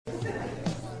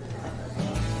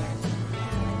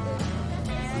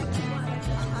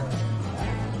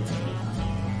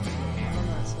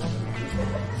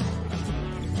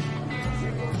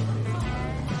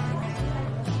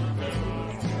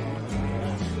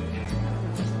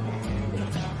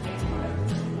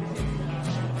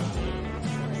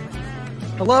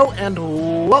Hello and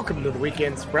welcome to the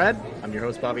Weekend Spread. I'm your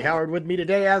host, Bobby Howard. With me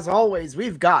today, as always,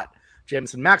 we've got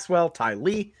Jameson Maxwell, Ty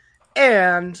Lee,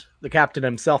 and the captain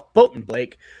himself, Bolton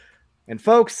Blake. And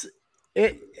folks,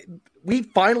 we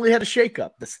finally had a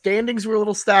shakeup. The standings were a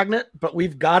little stagnant, but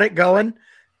we've got it going,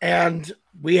 and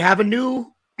we have a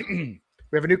new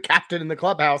captain in the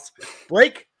clubhouse.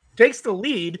 Blake takes the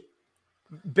lead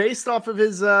based off of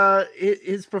his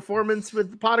performance with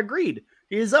the Pot of Greed.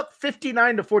 He is up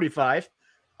 59-45.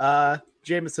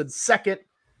 Jameson's second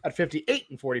at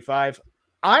 58-45.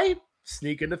 I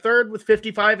sneak into third with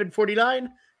 55-49,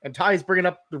 and Ty's bringing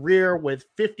up the rear with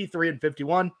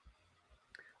 53-51.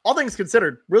 All things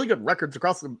considered, really good records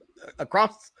across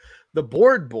the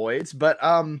board, boys. But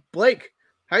Blake,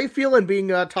 how are you feeling being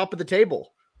top of the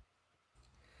table?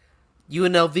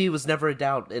 UNLV was never a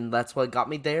doubt, and that's what got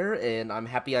me there, and I'm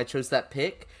happy I chose that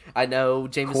pick. I know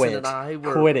Jameson and I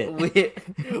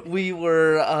we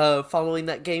were following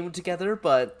that game together,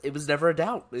 but it was never a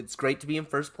doubt. It's great to be in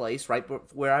first place, right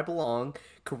where I belong.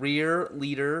 Career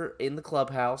leader in the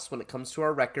clubhouse when it comes to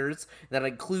our records. That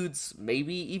includes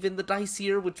maybe even the dice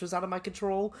here, which was out of my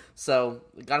control. So,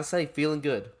 gotta say, feeling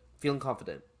good. Feeling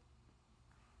confident.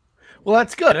 Well,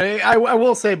 that's good. I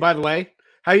will say, by the way,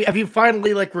 have you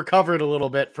finally recovered a little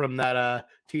bit from that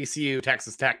TCU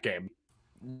Texas Tech game?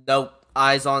 Nope.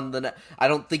 Eyes on the net. I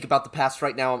don't think about the past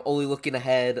right now. I'm only looking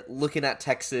ahead, looking at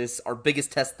Texas, our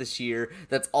biggest test this year.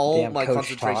 That's all my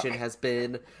concentration has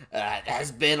been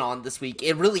on this week.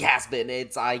 It really has been.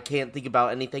 I can't think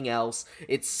about anything else.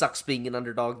 It sucks being an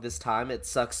underdog this time. It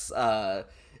sucks.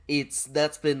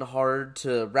 That's been hard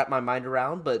to wrap my mind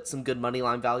around, but some good money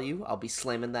line value. I'll be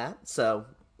slamming that. So,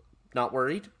 not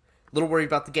worried. A little worried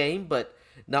about the game, but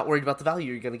not worried about the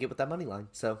value you're going to get with that money line.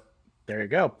 So there you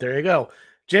go.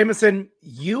 Jameson,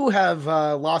 you have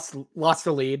lost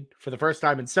a lead for the first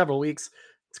time in several weeks.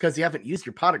 It's because you haven't used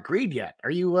your Pot of Greed yet.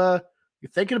 Are you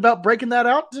thinking about breaking that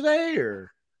out today,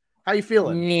 or how you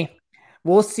feeling?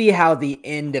 We'll see how the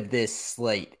end of this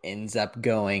slate ends up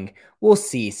going. We'll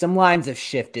see. Some lines have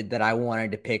shifted that I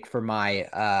wanted to pick for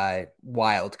my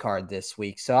wild card this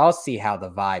week, so I'll see how the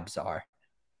vibes are.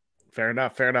 Fair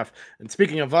enough. And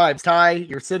speaking of vibes, Ty,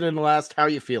 you're sitting in last. How are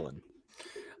you feeling?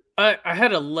 I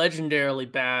had a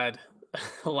legendarily bad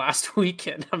last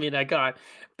weekend. I mean, I got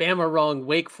Bama wrong,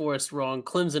 Wake Forest wrong,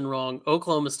 Clemson wrong,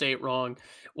 Oklahoma State wrong,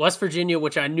 West Virginia,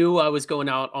 which I knew I was going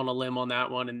out on a limb on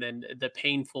that one, and then the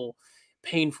painful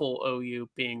OU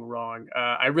being wrong.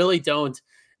 I really don't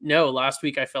know. Last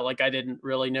week, I felt like I didn't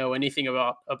really know anything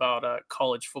about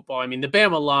college football. I mean, the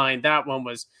Bama line, that one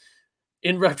was,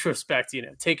 in retrospect,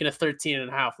 taking a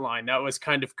 13.5 line, that was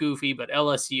kind of goofy, but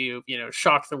LSU,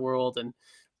 shocked the world, and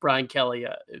Brian Kelly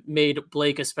made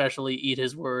Blake especially eat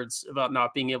his words about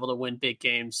not being able to win big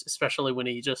games, especially when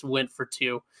he just went for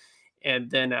two. And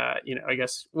then, I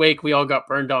guess Wake, we all got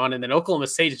burned on, and then Oklahoma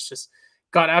State just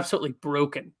got absolutely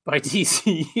broken by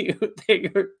TCU.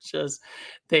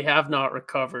 They have not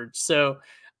recovered. So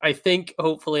I think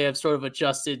hopefully I've sort of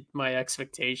adjusted my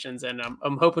expectations, and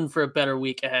I'm hoping for a better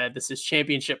week ahead. This is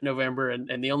championship November,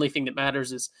 and the only thing that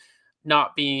matters is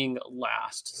not being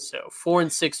last. So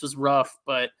 4-6 was rough,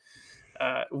 but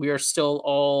we are still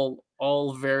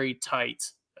all very tight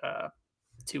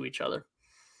to each other.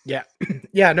 Yeah.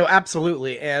 Yeah, no,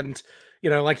 absolutely. And,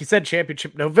 like you said,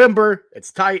 championship November,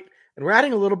 it's tight. And we're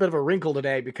adding a little bit of a wrinkle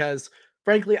today because,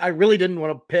 frankly, I really didn't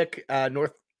want to pick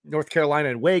North Carolina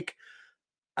and Wake.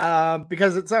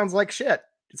 Because it sounds like shit.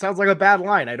 It sounds like a bad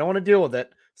line. I don't want to deal with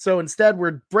it. So instead,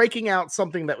 we're breaking out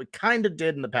something that we kind of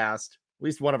did in the past. At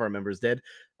least one of our members did.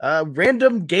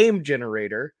 Random game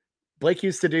generator. Blake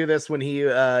used to do this when he,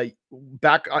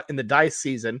 back in the dice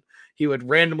season, he would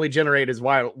randomly generate his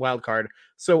wild card.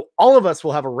 So all of us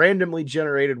will have a randomly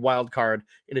generated wild card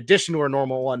in addition to our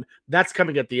normal one. That's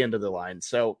coming at the end of the line.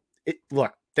 So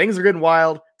look, things are getting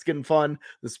wild. It's getting fun.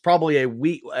 This is probably a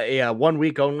 1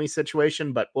 week only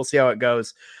situation, but we'll see how it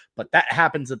goes. But that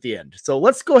happens at the end. So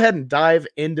let's go ahead and dive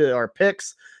into our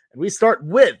picks. And we start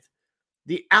with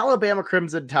the Alabama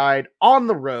Crimson Tide on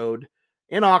the road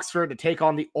in Oxford to take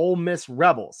on the Ole Miss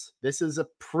Rebels. This is a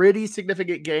pretty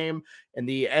significant game in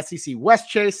the SEC West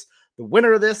chase. The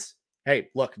winner of this, hey,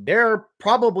 look, they're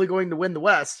probably going to win the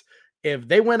West if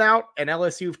they win out and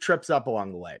LSU trips up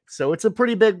along the way. So it's a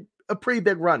pretty big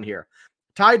run here.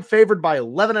 Tide favored by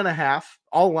 11.5.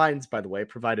 All lines, by the way,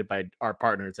 provided by our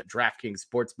partners at DraftKings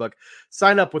Sportsbook.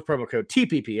 Sign up with promo code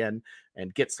TPPN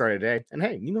and get started today. And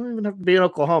hey, you don't even have to be in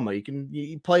Oklahoma.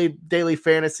 You play daily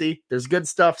fantasy. There's good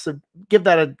stuff. So give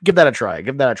that a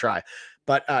try.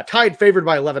 But Tide favored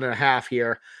by 11.5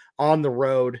 here on the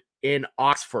road in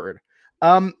Oxford.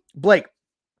 Blake,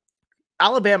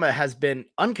 Alabama has been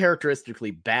uncharacteristically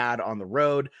bad on the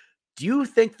road. Do you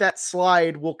think that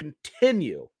slide will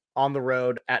continue on the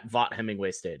road at Vaught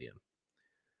Hemingway Stadium?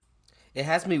 It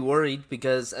has me worried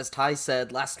because, as Ty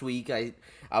said last week, I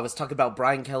was talking about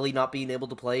Brian Kelly not being able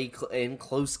to play in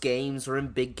close games or in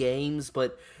big games,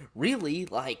 but really,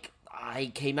 like,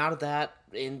 I came out of that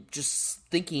and just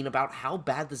thinking about how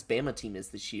bad this Bama team is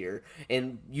this year.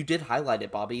 And you did highlight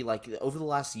it, Bobby. Like, over the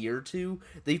last year or two,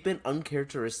 they've been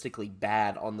uncharacteristically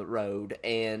bad on the road.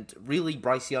 And really,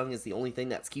 Bryce Young is the only thing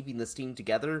that's keeping this team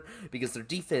together because their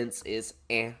defense is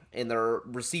and their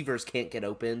receivers can't get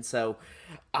open. So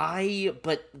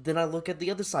but then I look at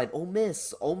the other side, Ole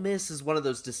Miss. Ole Miss is one of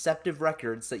those deceptive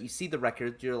records that you see the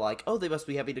record, you're like, oh, they must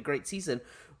be having a great season,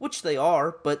 which they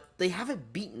are, but they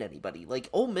haven't beaten anybody. Like,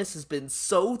 Ole Miss has been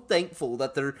so thankful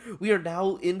that we are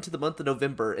now into the month of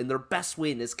November, and their best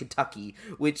win is Kentucky,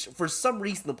 which for some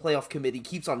reason the playoff committee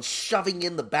keeps on shoving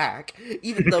in the back,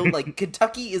 even though, like,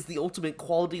 Kentucky is the ultimate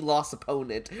quality loss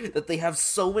opponent, that they have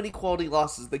so many quality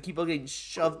losses that keep on getting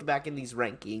shoved back in these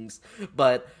rankings.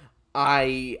 But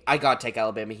I gotta take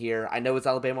Alabama here. I know it's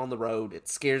Alabama on the road. It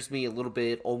scares me a little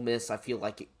bit. Ole Miss, I feel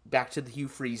like back to the Hugh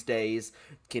Freeze days,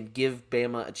 can give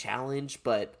Bama a challenge,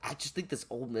 but I just think this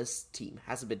Ole Miss team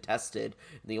hasn't been tested.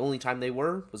 And the only time they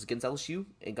was against LSU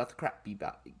and got the crap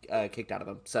kicked out of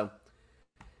them. So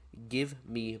give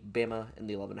me Bama in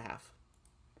the 11.5.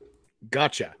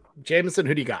 Gotcha. Jameson,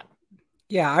 who do you got?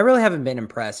 Yeah, I really haven't been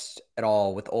impressed at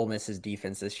all with Ole Miss's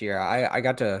defense this year. I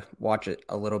got to watch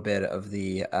a little bit of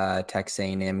the Texas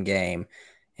A&M game,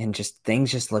 and things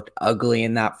just looked ugly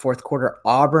in that fourth quarter.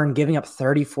 Auburn giving up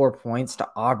 34 points to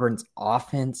Auburn's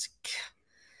offense.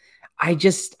 I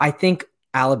think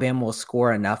Alabama will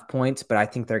score enough points, but I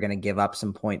think they're going to give up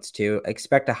some points too.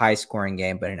 Expect a high-scoring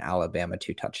game, but an Alabama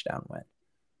 2-touchdown win.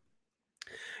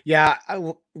 Yeah,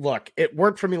 look, it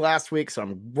worked for me last week, so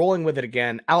I'm rolling with it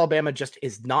again. Alabama just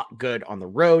is not good on the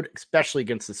road, especially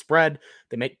against the spread.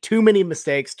 They make too many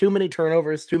mistakes, too many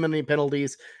turnovers, too many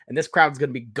penalties, and this crowd's going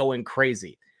to be going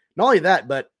crazy. Not only that,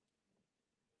 but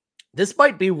this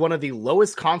might be one of the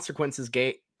lowest consequence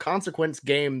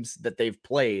games that they've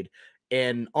played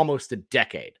in almost a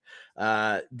decade.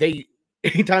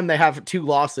 Anytime they have two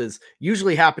losses,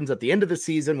 usually happens at the end of the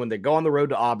season when they go on the road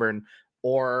to Auburn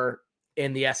or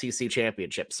in the SEC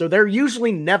championship. So they're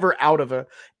usually never out of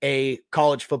a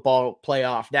college football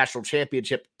playoff national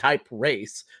championship type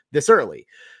race this early.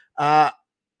 I'm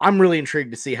really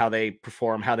intrigued to see how they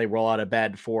perform, how they roll out of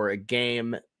bed for a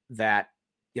game that,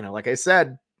 like I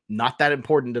said, not that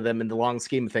important to them in the long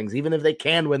scheme of things. Even if they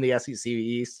can win the SEC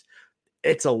East,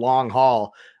 it's a long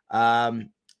haul. I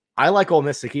like Ole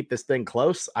Miss to keep this thing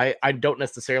close. I don't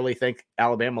necessarily think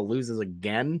Alabama loses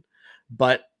again,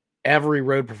 but every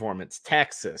road performance,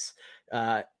 Texas,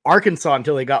 Arkansas,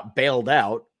 until they got bailed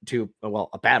out to,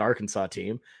 a bad Arkansas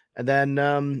team. And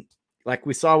then, like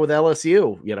we saw with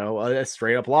LSU, a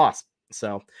straight up loss.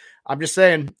 So I'm just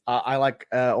saying, I like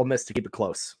Ole Miss to keep it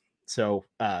close. So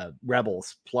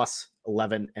Rebels plus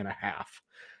 11.5.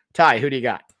 Ty, who do you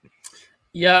got?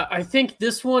 Yeah, I think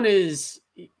this one is,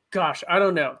 I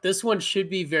don't know. This one should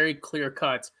be very clear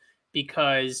cut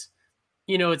because,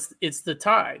 it's the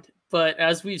Tide. But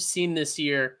as we've seen this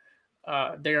year,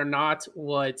 they are not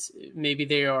what maybe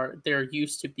they're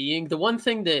used to being. The one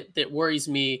thing that worries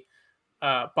me,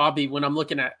 Bobby, when I'm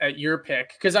looking at your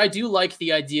pick, because I do like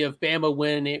the idea of Bama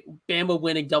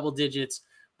winning double digits,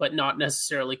 but not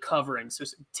necessarily covering. So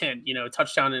 10,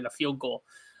 touchdown and a field goal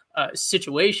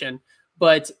situation.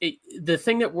 But the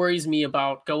thing that worries me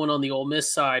about going on the Ole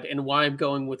Miss side and why I'm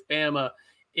going with Bama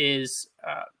is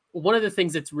one of the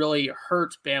things that's really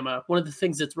hurt Bama, one of the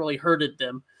things that's really hurted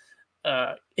them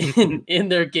in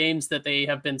their games that they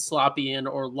have been sloppy in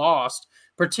or lost,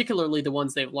 particularly the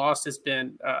ones they've lost, has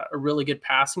been a really good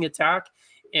passing attack.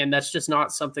 And that's just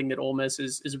not something that Ole Miss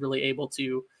is really able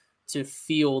to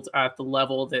field at the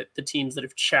level that the teams that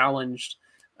have challenged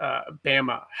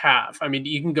Bama have. I mean,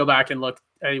 you can go back and look,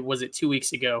 was it 2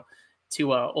 weeks ago,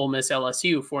 to Ole Miss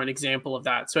LSU for an example of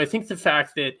that. So I think the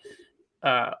fact that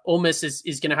Ole Miss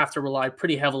is going to have to rely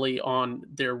pretty heavily on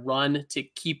their run to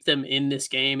keep them in this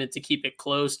game and to keep it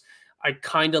close. I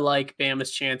kind of like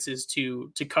Bama's chances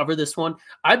to cover this one.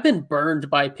 I've been burned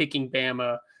by picking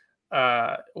Bama.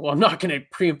 I'm not going to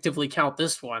preemptively count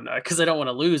this one because I don't want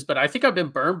to lose, but I think I've been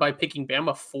burned by picking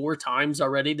Bama 4 times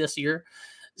already this year.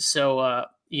 So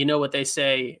you know what they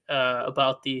say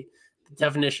about the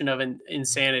definition of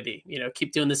insanity.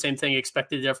 Keep doing the same thing,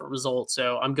 expect a different result.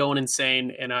 So I'm going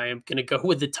insane, and I am going to go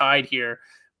with the Tide here,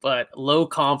 but low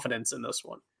confidence in this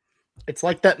one. It's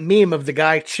like that meme of the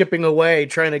guy chipping away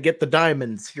trying to get the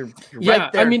diamonds. You're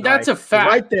right there. I mean, that's a fact.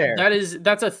 You're right there.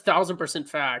 That's 1,000%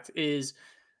 fact. Is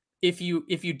if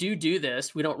you do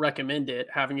this, we don't recommend it,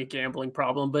 having a gambling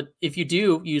problem, but if you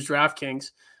do, use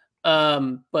DraftKings.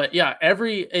 But yeah,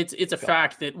 it's a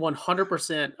fact that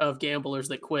 100% of gamblers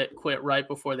that quit right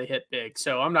before they hit big.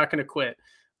 So I'm not going to quit.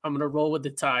 I'm going to roll with the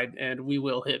tide, and we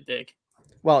will hit big.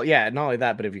 Well, yeah, not only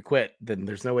that, but if you quit, then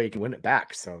there's no way you can win it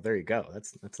back. So there you go.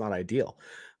 That's not ideal.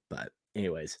 But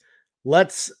anyways,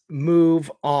 let's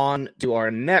move on to our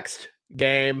next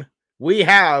game. We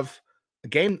have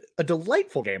a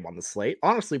delightful game on the slate.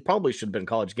 Honestly, probably should have been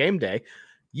College Game Day.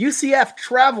 UCF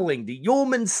traveling to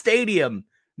Yulman Stadium,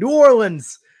 New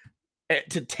Orleans,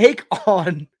 to take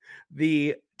on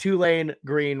the Tulane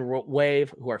Green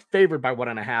Wave, who are favored by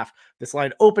 1.5. This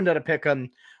line opened at a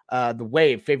pick'em. The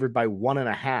Wave favored by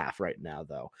 1.5 right now,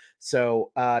 though.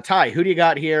 So, Ty, who do you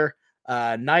got here?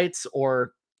 Knights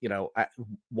or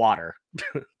water?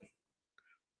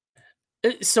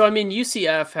 So, I mean,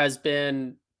 UCF has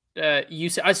been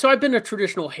UCF. So I've been a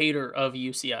traditional hater of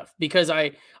UCF because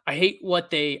I hate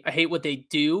what they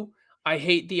do. I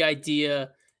hate the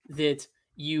idea that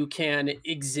you can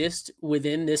exist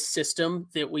within this system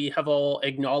that we have all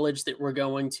acknowledged that we're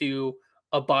going to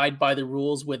abide by the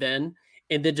rules within,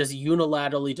 and then just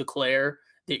unilaterally declare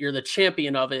that you're the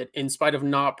champion of it in spite of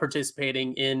not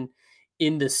participating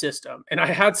in the system. And I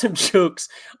had some jokes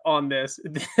on this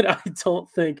that I don't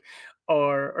think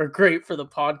are great for the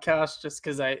podcast, just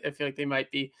because I feel like they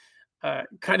might be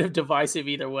kind of divisive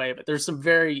either way. But there's some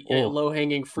very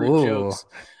low-hanging fruit jokes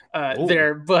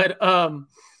there. But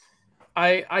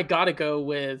I gotta go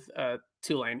with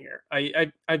Tulane here.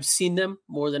 I've seen them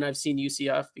more than I've seen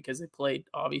UCF because they played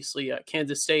obviously at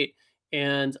Kansas State,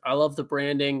 and I love the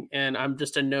branding. And I'm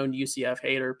just a known UCF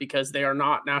hater because they are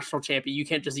not national champion. You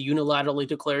can't just unilaterally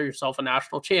declare yourself a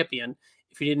national champion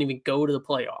if you didn't even go to the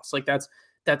playoffs. Like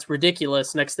that's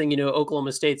ridiculous. Next thing you know,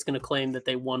 Oklahoma State's going to claim that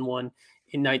they won one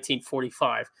in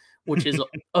 1945, which is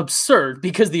absurd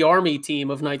because the Army team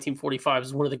of 1945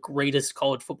 is one of the greatest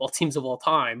college football teams of all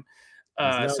time.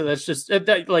 So that's just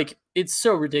like, it's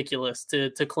so ridiculous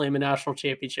to claim a national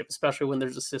championship, especially when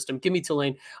there's a system. Give me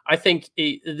Tulane. I think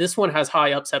this one has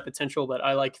high upset potential, but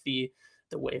I like the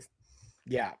Wave.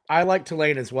 Yeah, I like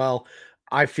Tulane as well.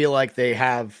 I feel like they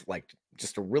have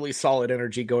just a really solid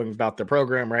energy going about their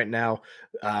program right now.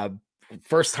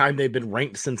 First time they've been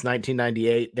ranked since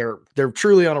 1998. They're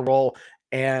truly on a roll,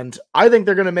 and I think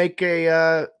they're going to make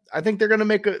a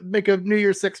New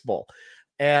Year's Six bowl,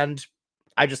 and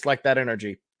I just like that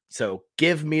energy. So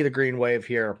give me the Green Wave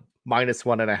here,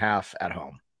 -1.5 at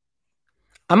home.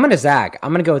 I'm going to zag.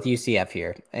 I'm going to go with UCF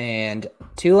here, and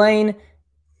Tulane.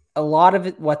 A lot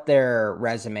of what their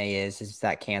resume is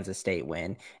that Kansas State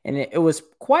win. And it was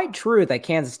quite true that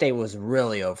Kansas State was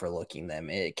really overlooking them.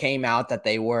 It came out that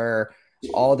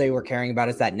all they were caring about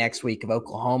is that next week of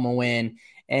Oklahoma win.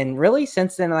 And really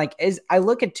since then, as I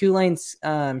look at Tulane's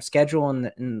schedule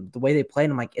and the way they played,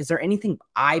 I'm like, is there anything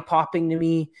eye-popping to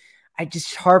me?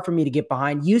 It's hard for me to get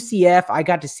behind. UCF, I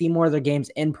got to see more of their games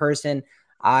in person.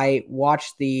 I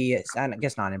watched I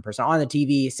guess not in person, on the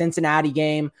TV, Cincinnati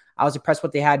game. I was impressed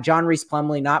what they had. John Reese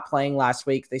Plumlee not playing last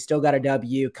week. They still got a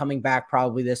W, coming back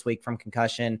probably this week from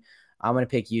concussion. I'm going to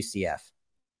pick UCF.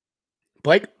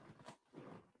 Blake?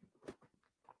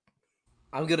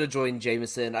 I'm going to join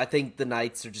Jameson. I think the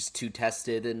Knights are just too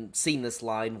tested, and seeing this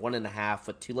line, 1.5,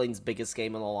 with Tulane's biggest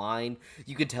game on the line,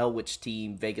 you could tell which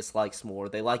team Vegas likes more.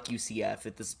 They like UCF.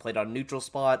 If this is played on a neutral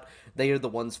spot, they are the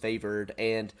ones favored.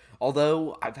 And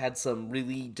although I've had some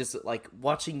really just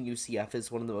watching UCF is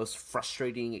one of the most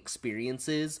frustrating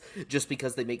experiences just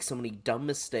because they make so many dumb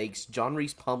mistakes. John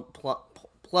Reese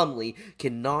Plumlee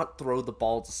cannot throw the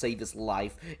ball to save his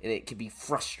life, and it can be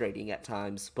frustrating at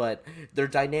times, but they're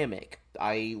dynamic.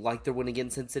 I like their win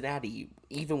against Cincinnati,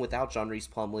 even without John Reese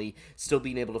Plumlee still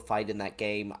being able to fight in that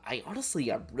game. I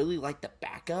really like the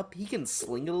backup. He can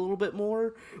sling it a little bit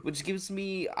more, which gives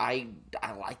me I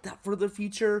like that for the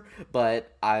future,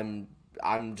 but I'm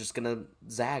just gonna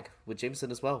zag with Jameson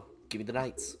as well. Give me the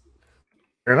Knights.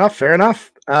 Fair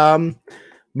enough.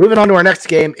 Moving on to our next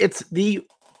game. It's the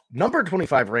number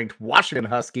 25 ranked Washington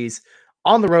Huskies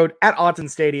on the road at Autzen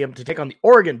Stadium to take on the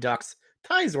Oregon Ducks.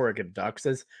 Ty's Oregon Ducks,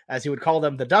 as he would call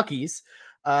them, the Duckies.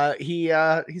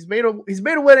 He's made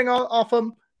a winning off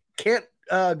them. Can't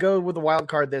go with the wild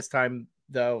card this time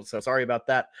though, so sorry about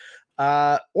that.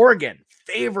 Oregon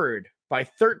favored by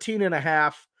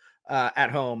 13.5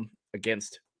 at home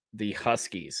against the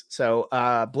Huskies. So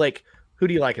Blake, who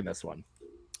do you like in this one?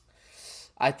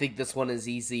 I think this one is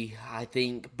easy. I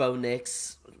think Bo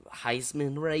Nix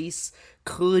Heisman race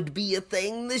could be a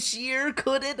thing this year,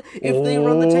 could it? If they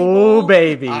run the table. Oh,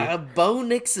 baby. Bo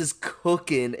Nix is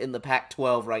cooking in the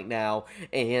Pac-12 right now,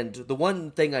 and the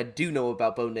one thing I do know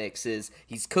about Bo Nix is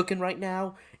he's cooking right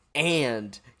now,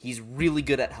 and he's really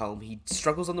good at home. He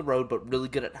struggles on the road, but really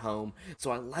good at home. So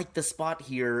I like the spot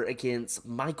here against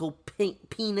Michael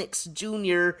Penix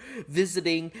Jr.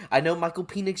 visiting. I know Michael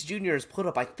Penix Jr. has put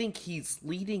up, I think he's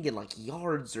leading in like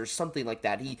yards or something like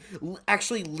that. He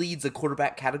actually leads a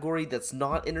quarterback category that's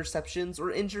not interceptions or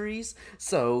injuries.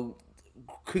 So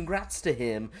congrats to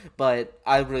him, but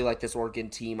I really like this Oregon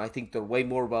team. I think they're way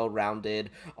more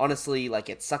well-rounded. Honestly, like,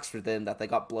 it sucks for them that they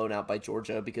got blown out by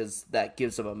Georgia, because that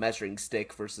gives them a measuring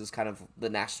stick versus kind of the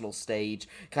national stage.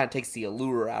 Kind of takes the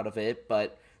allure out of it,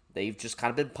 but they've just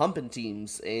kind of been pumping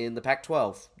teams in the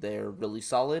Pac-12. They're really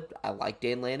solid. I like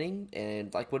Dan Lanning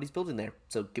and like what he's building there.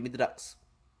 So give me the Ducks.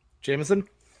 Jameson?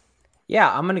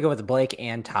 Yeah, I'm going to go with Blake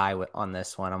and Ty on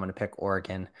this one. I'm going to pick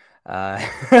Oregon.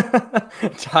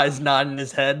 Ty's nodding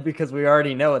his head because we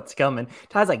already know it's coming.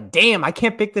 Ty's like, damn, I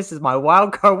can't pick this as my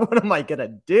wild card. What am I going to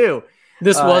do?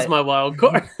 This was my wild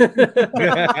card.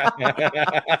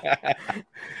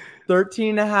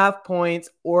 13.5 points.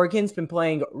 Oregon's been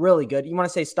playing really good. You want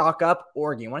to say stock up?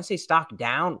 Oregon. You want to say stock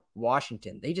down?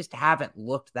 Washington. They just haven't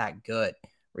looked that good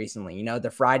recently. You know, the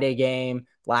Friday game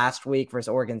last week versus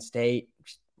Oregon State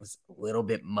was a little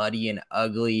bit muddy and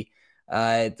ugly.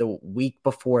 The week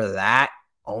before that,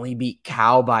 only beat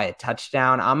Cal by a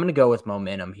touchdown. I'm going to go with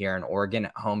momentum here in Oregon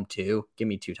at home too. Give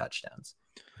me 2 touchdowns.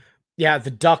 Yeah,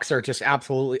 the Ducks are just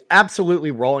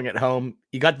absolutely rolling at home.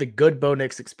 You got the good Bo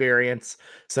Nix experience.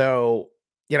 So,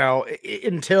 you know,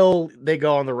 until they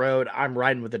go on the road, I'm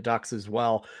riding with the Ducks as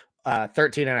well.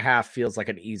 13.5 feels like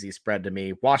an easy spread to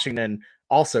me. Washington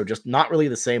also just not really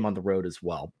the same on the road as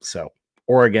well. So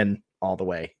Oregon all the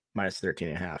way, minus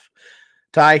 13.5.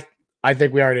 Ty, I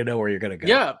think we already know where you're going to go.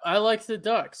 Yeah, I like the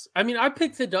Ducks. I mean, I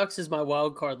picked the Ducks as my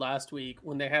wild card last week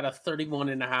when they had a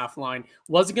 31.5 line.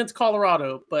 Was against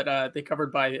Colorado, but they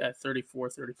covered by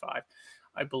 34-35,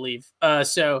 I believe.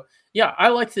 So, yeah, I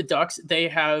like the Ducks. They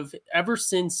have, ever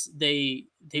since they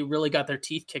really got their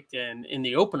teeth kicked in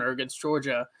the opener against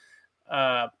Georgia,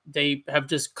 they have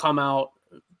just come out,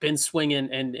 been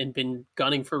swinging and been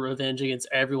gunning for revenge against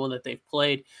everyone that they've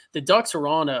played. The Ducks are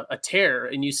on a tear,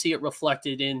 and you see it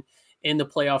reflected in the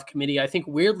playoff committee. I think,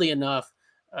 weirdly enough,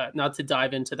 not to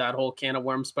dive into that whole can of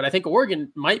worms, but I think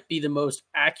Oregon might be the most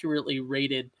accurately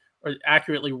rated or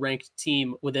accurately ranked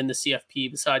team within the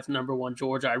CFP besides number 1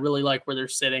 Georgia. I really like where they're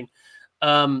sitting.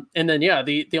 And then, yeah,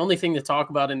 the only thing to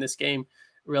talk about in this game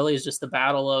really is just the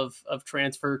battle of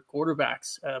transfer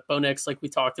quarterbacks. Bo Nix, like we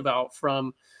talked about,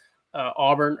 from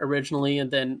Auburn originally, and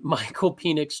then Michael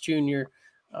Penix Jr.,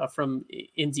 from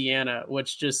Indiana,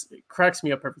 which just cracks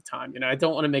me up every time. You know, I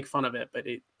don't want to make fun of it, but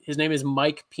his name is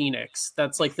Mike Penix.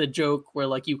 That's like the joke where,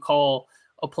 like, you call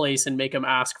a place and make them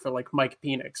ask for like Mike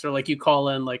Penix, or like you call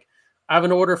in like, I have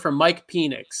an order for Mike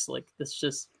Penix. Like, that's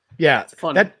just, yeah,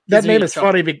 funny. That name is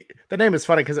funny. The name is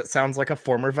funny because it sounds like a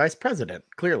former vice president.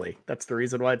 Clearly, that's the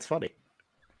reason why it's funny.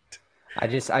 I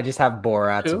just have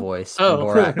Borat's voice. Oh,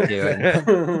 Borat doing.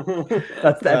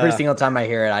 That's every single time I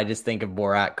hear it, I just think of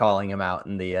Borat calling him out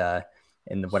in the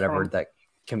whatever that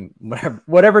can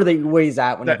whatever the way he's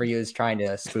at whenever he was trying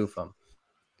to spoof him.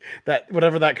 That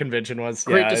whatever that convention was.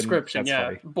 Great description. Yeah,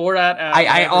 funny. Borat.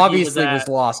 I obviously was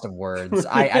lost of words.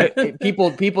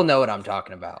 People know what I'm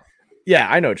talking about. Yeah,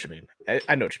 I know what you mean.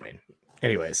 I know what you mean.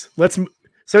 Anyways,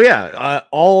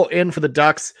 all in for the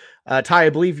Ducks. Ty, I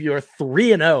believe you're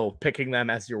 3-0 picking them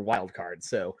as your wild card.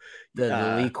 So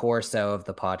the Lee Corso of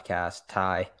the podcast,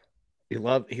 Ty. He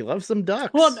loves some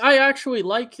Ducks. Well, I actually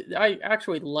like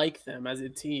them as a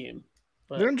team.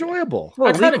 But they're enjoyable.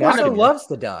 Well, Lee Corso loves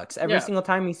the Ducks. Every single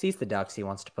time he sees the Ducks, he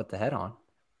wants to put the head on.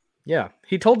 Yeah,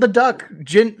 he told the Duck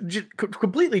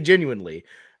completely genuinely,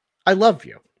 "I love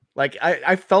you." Like,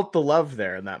 I felt the love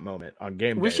there in that moment on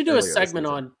game day. We should do a segment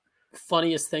on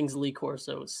funniest things Lee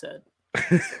Corso has said.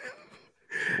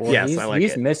 Well, yes,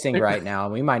 he's missing right now.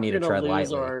 We might need to tread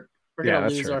lightly. We're gonna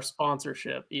lose our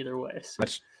sponsorship either way. So.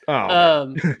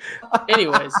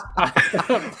 Anyways,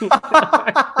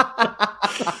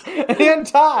 and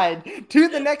tied to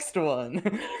the next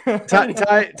one. Ty,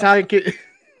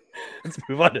 let's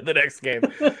move on to the next game.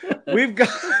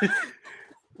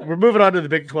 We're moving on to the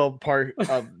Big 12 part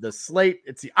of the slate.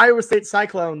 It's the Iowa State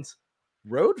Cyclones,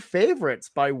 road favorites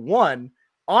by 1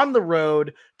 on the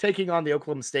road, taking on the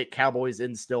Oklahoma State Cowboys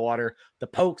in Stillwater. The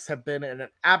Pokes have been in an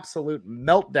absolute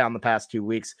meltdown the past 2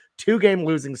 weeks. 2-game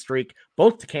losing streak,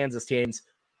 both to Kansas teams.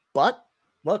 But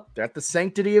look, they're at the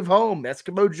sanctity of home,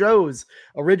 Eskimo Joe's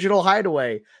original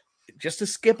hideaway. just to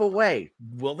skip away.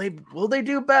 Will they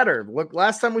do better? Look,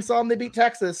 last time we saw them, they beat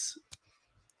Texas.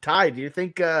 Ty, do you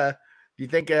think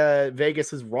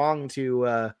Vegas is wrong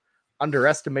to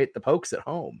underestimate the Pokes at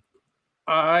home?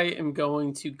 I am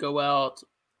going to go out,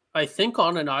 I think,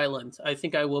 on an island. I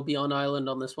think I will be on island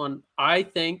on this one. I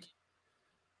think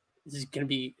this is going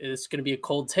to be a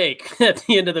cold take at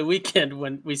the end of the weekend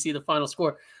when we see the final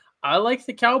score. I like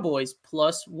the Cowboys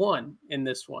 +1 in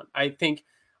this one. I think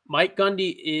Mike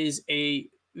Gundy is a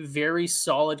very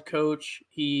solid coach.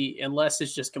 Unless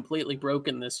it's just completely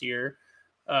broken this year,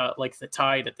 like the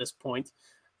Tide at this point,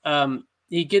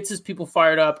 he gets his people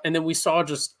fired up. And then we saw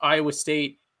just Iowa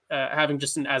State having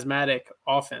just an asthmatic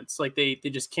offense. Like they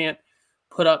just can't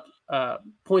put up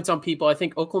points on people. I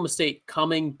think Oklahoma State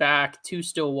coming back to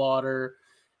Stillwater,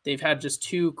 they've had just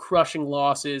 2 crushing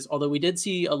losses, although we did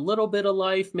see a little bit of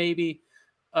life maybe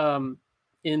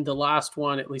in the last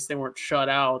one. At least they weren't shut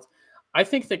out. I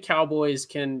think the Cowboys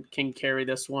can carry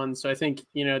this one. So I think,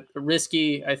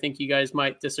 risky. I think you guys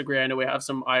might disagree. I know we have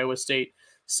some Iowa State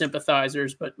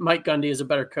sympathizers, but Mike Gundy is a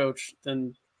better coach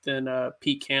than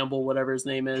Pete Campbell, whatever his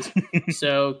name is.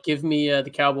 So give me the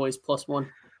Cowboys +1.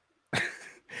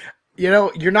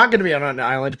 You're not going to be on an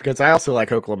island because I also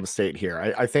like Oklahoma State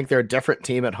here. I think they're a different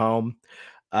team at home.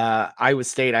 Iowa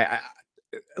State,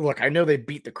 I know they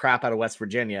beat the crap out of West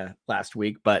Virginia last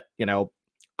week, but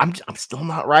I'm still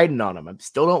not riding on them. I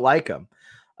still don't like them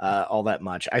all that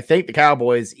much. I think the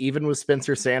Cowboys, even with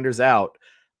Spencer Sanders out,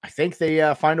 I think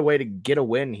they find a way to get a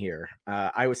win here.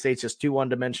 Iowa State's just too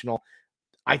one-dimensional.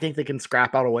 I think they can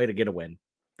scrap out a way to get a win.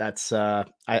 That's I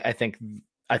think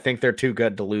they're too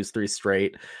good to lose 3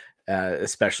 straight,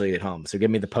 especially at home. So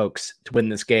give me the Pokes to win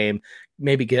this game.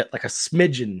 Maybe get like a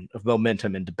smidgen of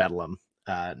momentum into Bedlam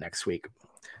next week.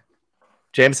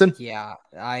 Jameson? Yeah,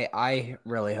 I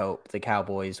really hope the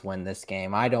Cowboys win this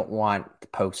game. I don't want the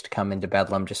Pokes to come into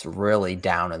Bedlam just really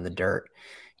down in the dirt,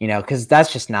 because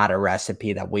that's just not a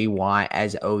recipe that we want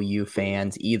as OU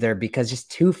fans either, because just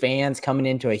 2 fans coming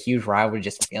into a huge rivalry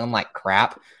just feeling like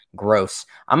crap. Gross.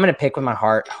 I'm going to pick with my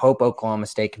heart. Hope Oklahoma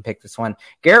State can pick this one.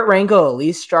 Garrett Rangel at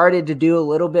least started to do a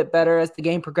little bit better as the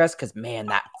game progressed because, man,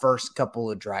 that first couple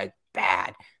of drives,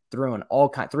 bad. Threw in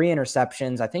 3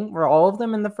 interceptions. I think were all of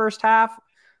them in the first half.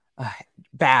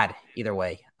 Bad either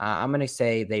way. I'm going to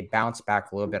say they bounce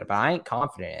back a little bit, but I ain't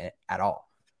confident in it at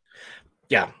all.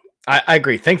 Yeah, I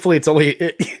agree. Thankfully,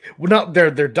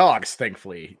 they're dogs,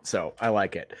 thankfully. So I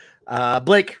like it.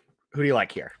 Blake, who do you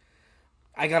like here?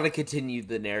 I gotta continue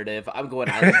the narrative. I'm going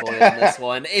Island Boy on this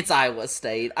one. It's Iowa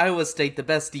State. Iowa State, the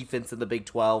best defense in the Big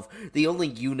 12. The only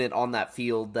unit on that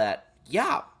field that,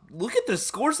 look at the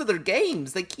scores of their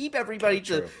games. They keep everybody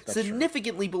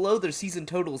significantly below their season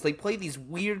totals. They play these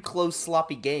weird, close,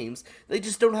 sloppy games. They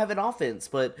just don't have an offense.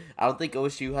 But I don't think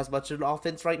OSU has much of an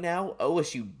offense right now.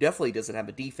 OSU definitely doesn't have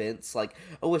a defense. Like,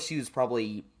 OSU is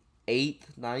probably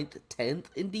 8th, 9th, 10th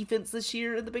in defense this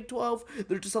year in the Big 12.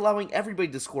 They're just allowing everybody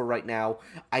to score right now.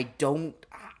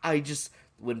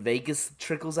 When Vegas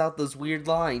trickles out those weird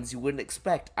lines you wouldn't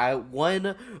expect.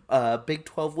 One Big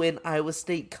 12 win, Iowa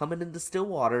State coming into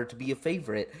Stillwater to be a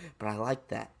favorite, but I like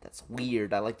that. That's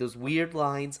weird. I like those weird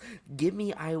lines. Give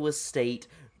me Iowa State,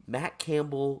 Matt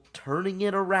Campbell turning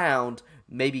it around,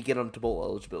 maybe get them to bowl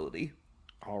eligibility.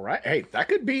 All right. Hey, that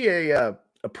could be a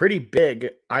pretty big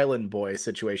Island Boy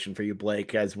situation for you,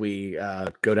 Blake, as we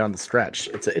go down the stretch.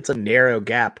 It's a narrow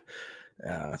gap.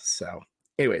 So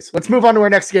anyways, let's move on to our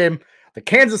next game. The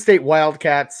Kansas State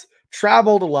Wildcats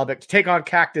travel to Lubbock to take on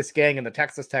Cactus Gang and the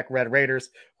Texas Tech Red Raiders,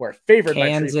 who are favored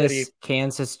by Tree City.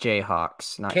 Kansas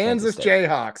Jayhawks, not Kansas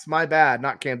Jayhawks. My bad,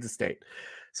 not Kansas State.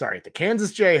 Sorry, the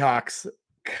Kansas Jayhawks.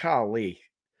 Golly,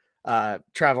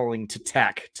 traveling to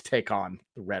Tech to take on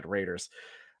the Red Raiders.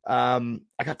 I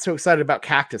got so excited about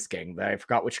Cactus Gang that I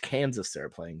forgot which Kansas they're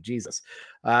playing. Jesus.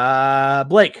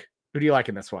 Blake, who do you like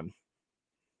in this one?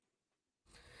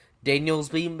 Daniels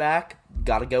being back,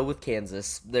 gotta go with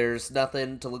Kansas. There's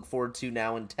nothing to look forward to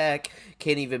now in Tech.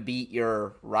 Can't even beat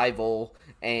your rival,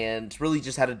 and really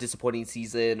just had a disappointing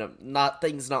season.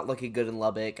 Things not looking good in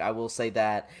Lubbock, I will say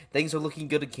that. Things are looking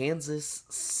good in Kansas.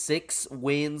 6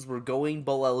 wins, we're going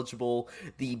bowl eligible.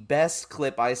 The best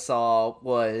clip I saw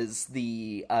was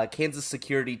the Kansas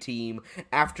security team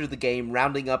after the game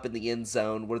rounding up in the end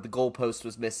zone where the goalpost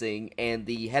was missing, and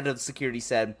the head of security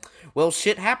said, well,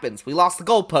 shit happens. We lost the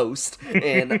goalpost.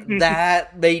 And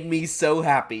that made me so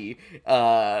happy.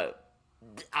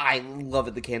 I love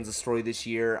it, the Kansas story this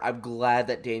year. I'm glad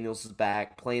that Daniels is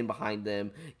back, playing behind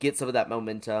them, get some of that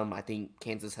momentum. I think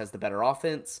Kansas has the better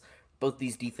offense. Both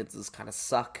these defenses kind of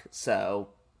suck, so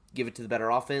give it to the better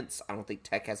offense. I don't think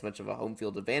Tech has much of a home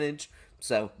field advantage,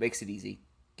 so makes it easy.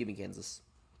 Give me Kansas.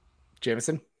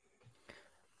 Jameson?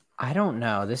 I don't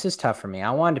know. This is tough for me.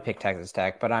 I wanted to pick Texas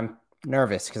Tech, but I'm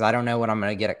nervous because I don't know what I'm going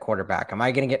to get at quarterback. Am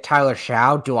I going to get Tyler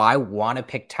Shao? Do I want to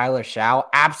pick Tyler Shao?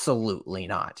 Absolutely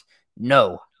not.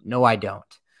 No, I don't.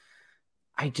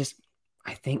 I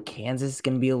think Kansas is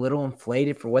going to be a little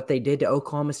inflated for what they did to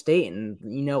Oklahoma State. And,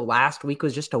 last week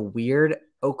was just a weird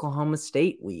Oklahoma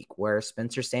State week where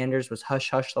Spencer Sanders was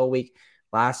hush-hush the whole week,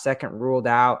 last second ruled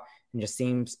out, and just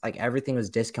seems like everything was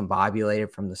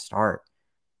discombobulated from the start.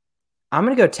 I'm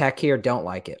going to go Tech here. Don't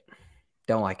like it.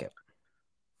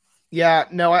 Yeah,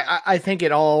 no, I think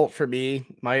it all, for me,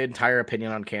 my entire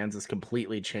opinion on Kansas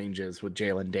completely changes with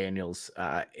Jalen Daniels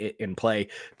in play.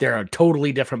 They're a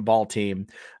totally different ball team.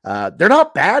 They're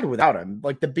not bad without him.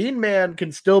 Like, the Bean Man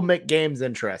can still make games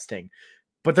interesting,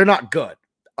 but they're not good.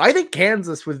 I think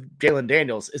Kansas with Jalen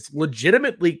Daniels is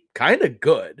legitimately kind of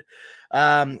good.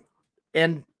 And,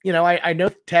 I know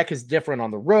Tech is different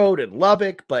on the road in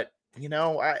Lubbock, but,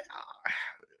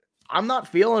 I'm not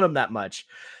feeling them that much.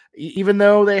 Even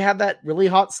though they had that really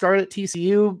hot start at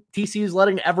TCU, TCU's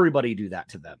letting everybody do that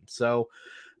to them. So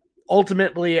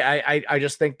ultimately, I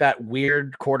just think that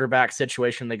weird quarterback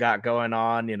situation they got going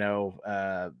on,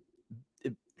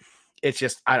 it's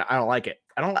just I don't like it.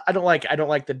 I don't like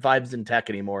the vibes in Tech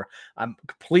anymore. I'm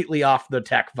completely off the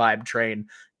Tech vibe train.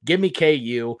 Give me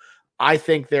KU. I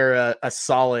think they're a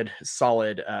solid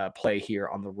play here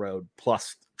on the road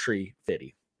plus Tree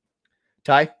Fitty.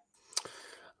 Ty?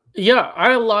 Yeah,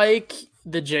 I like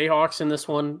the Jayhawks in this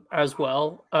one as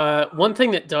well. One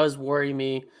thing that does worry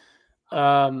me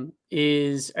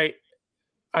is I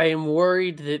am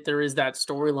worried that there is that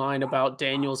storyline about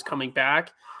Daniels coming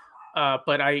back.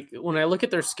 But when I look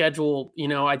at their schedule,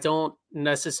 I don't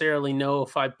necessarily know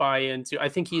if I buy into. I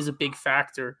think he's a big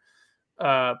factor,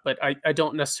 but I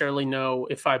don't necessarily know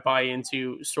if I buy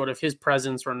into sort of his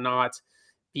presence or not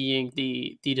being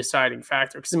the deciding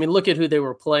factor. Because look at who they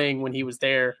were playing when he was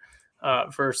there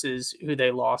versus who they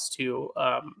lost to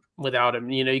without him.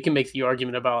 You can make the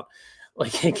argument about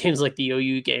like games like the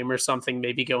OU game or something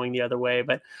maybe going the other way.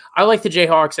 But I like the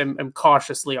Jayhawks. I'm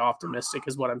cautiously optimistic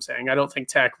is what I'm saying. I don't think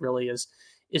Tech really is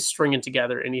stringing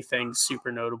together anything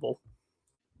super notable.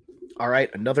 All right,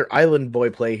 another Island Boy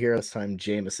play here. This time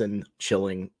Jameson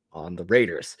chilling on the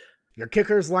Raiders. Your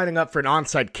kicker is lining up for an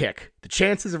onside kick. The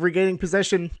chances of regaining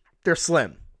possession, they're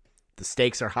slim. The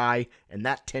stakes are high, and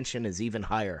that tension is even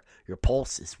higher. Your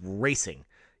pulse is racing.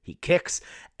 He kicks,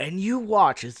 and you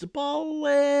watch as the ball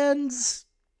lands.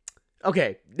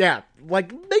 Okay, yeah,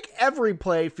 make every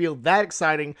play feel that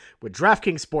exciting with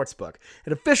DraftKings Sportsbook,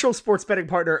 an official sports betting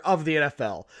partner of the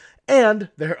NFL, and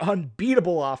their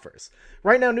unbeatable offers.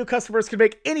 Right now, new customers can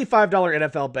make any $5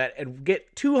 NFL bet and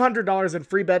get $200 in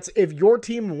free bets if your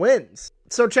team wins.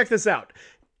 So check this out.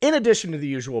 In addition to the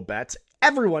usual bets,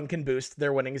 everyone can boost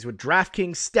their winnings with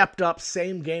DraftKings stepped-up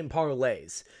same-game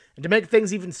parlays. And to make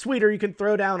things even sweeter, you can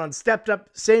throw down on stepped-up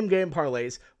same-game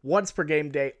parlays once per game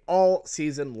day all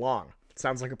season long.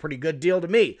 Sounds like a pretty good deal to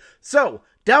me. So,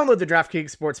 download the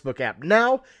DraftKings Sportsbook app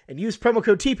now and use promo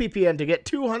code TPPN to get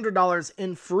 $200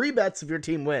 in free bets if your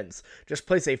team wins. Just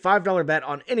place a $5 bet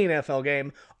on any NFL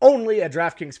game only at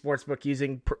DraftKings Sportsbook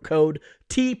using code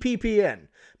TPPN.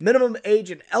 Minimum age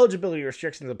and eligibility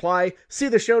restrictions apply. See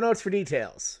the show notes for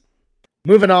details.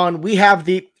 Moving on, we have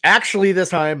this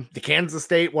time, the Kansas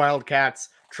State Wildcats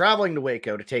traveling to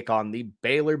Waco to take on the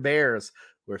Baylor Bears.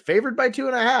 We're favored by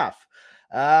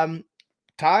 2.5.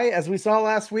 Ty, as we saw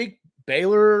last week,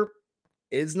 Baylor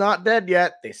is not dead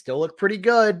yet. They still look pretty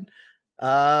good.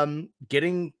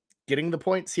 Getting the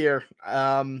points here.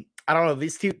 I don't know.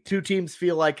 These two teams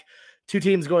feel like two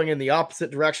teams going in the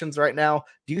opposite directions right now.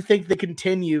 Do you think they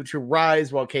continue to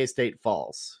rise while K-State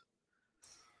falls?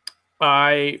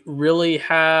 I really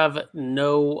have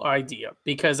no idea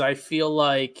because I feel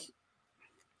like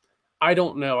I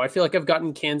don't know. I feel like I've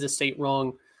gotten Kansas State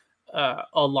wrong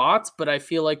a lot, but I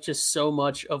feel like just so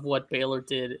much of what Baylor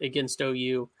did against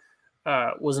OU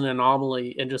was an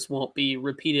anomaly and just won't be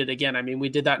repeated again. We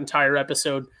did that entire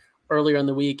episode earlier in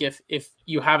the week. If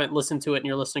you haven't listened to it and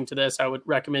you're listening to this, I would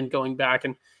recommend going back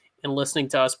and listening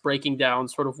to us breaking down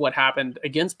sort of what happened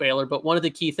against Baylor. But one of the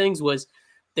key things was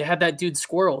they had that dude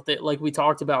Squirrel that, like we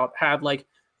talked about, had like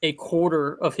a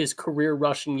quarter of his career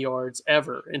rushing yards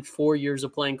ever in 4 years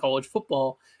of playing college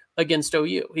football against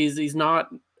OU. He's not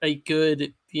a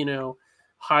good,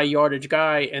 high yardage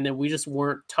guy, and then we just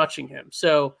weren't touching him.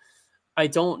 So I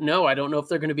don't know. I don't know if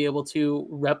they're going to be able to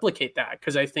replicate that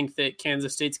because I think that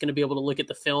Kansas State's going to be able to look at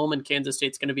the film and Kansas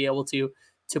State's going to be able to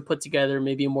put together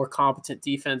maybe a more competent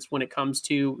defense when it comes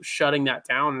to shutting that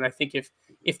down. And I think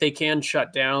if they can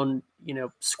shut down,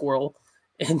 Squirrel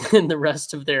and then the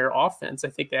rest of their offense, I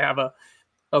think they have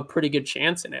a pretty good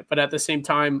chance in it. But at the same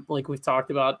time, like we've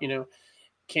talked about,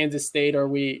 Kansas State, are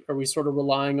we sort of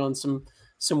relying on some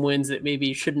wins that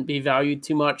maybe shouldn't be valued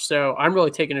too much? So I'm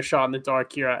really taking a shot in the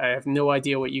dark here. I have no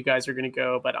idea what you guys are going to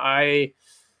go, but I'm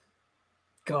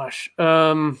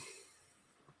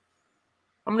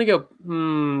going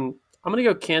to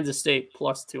go Kansas State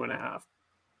plus 2.5.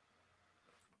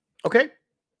 Okay.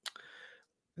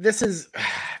 This is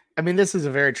a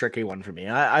very tricky one for me.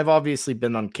 I've obviously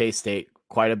been on K-State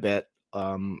quite a bit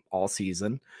all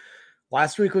season.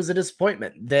 Last week was a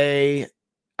disappointment.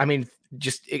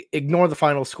 Just ignore the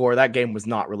final score. That game was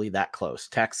not really that close.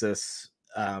 Texas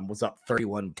was up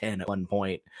 31-10 at one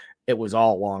point. It was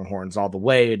all Longhorns all the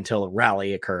way until a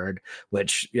rally occurred,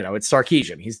 which, it's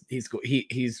Sarkisian.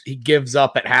 He gives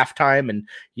up at halftime, and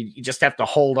you just have to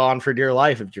hold on for dear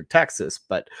life if you're Texas.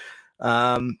 But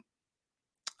I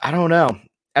don't know.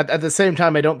 At the same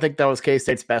time, I don't think that was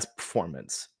K-State's best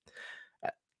performance.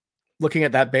 Looking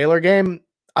at that Baylor game,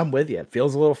 I'm with you. It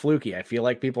feels a little fluky. I feel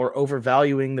like people are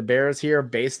overvaluing the Bears here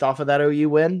based off of that OU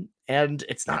win, and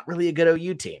it's not really a good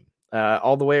OU team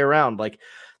all the way around. Like,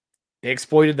 they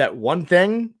exploited that one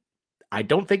thing. I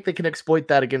don't think they can exploit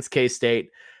that against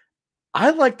K-State. I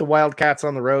like the Wildcats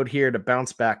on the road here to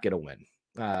bounce back, get a win.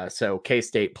 So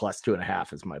K-State plus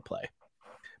 2.5 is my play.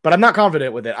 But I'm not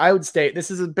confident with it. I would stay. This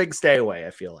is a big stay away,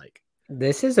 I feel like.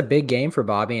 This is a big game for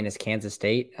Bobby and his Kansas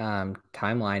State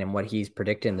timeline and what he's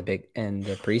predicting in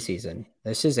the preseason.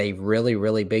 This is a really,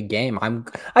 really big game.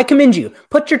 I commend you.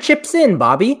 Put your chips in,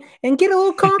 Bobby, and get a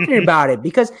little confident about it,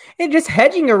 because it's just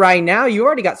hedging it right now. You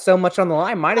already got so much on the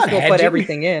line. Might as well put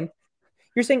everything in.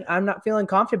 You're saying I'm not feeling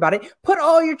confident about it. Put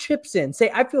all your chips in. Say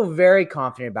I feel very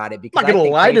confident about it, because I'm not going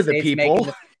to lie to the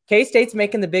people. K-State's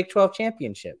making the Big 12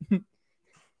 championship.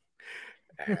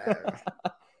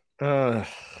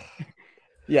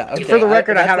 Yeah. Okay. For the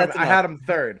record, I had them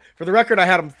third. For the record, I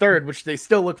had them third, which they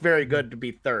still look very good to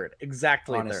be third.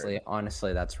 Exactly.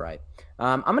 Honestly, that's right.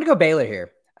 I'm going to go Baylor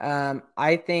here.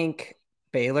 I think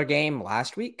Baylor game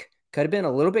last week could have been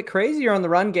a little bit crazier on the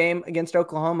run game against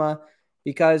Oklahoma,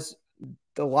 because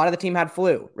a lot of the team had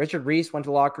flu. Richard Reese went to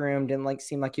the locker room, didn't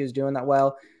seem like he was doing that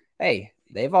well. Hey,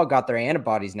 they've all got their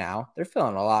antibodies now. They're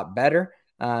feeling a lot better.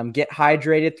 Get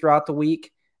hydrated throughout the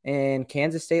week. And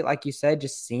Kansas State, like you said,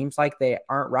 just seems like they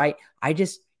aren't right. I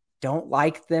just don't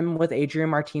like them with Adrian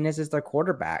Martinez as their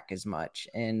quarterback as much.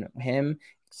 And him,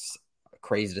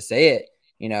 crazy to say it,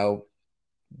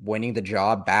 winning the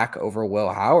job back over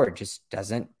Will Howard just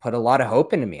doesn't put a lot of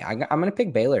hope into me. I'm going to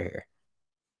pick Baylor here.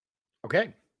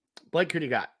 Okay. Blake, who do you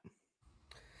got?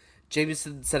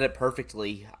 Jameson said it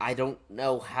perfectly. I don't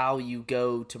know how you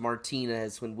go to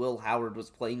Martinez when Will Howard was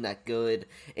playing that good.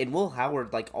 And Will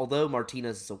Howard, although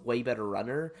Martinez is a way better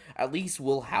runner, at least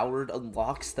Will Howard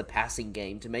unlocks the passing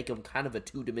game to make him kind of a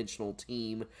two-dimensional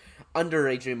team. Under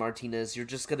Adrian Martinez, you're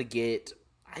just going to get...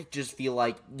 I just feel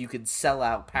like you could sell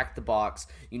out, pack the box.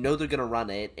 You know they're going to run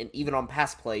it. And even on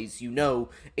pass plays,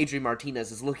 Adrian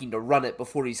Martinez is looking to run it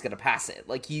before he's going to pass it.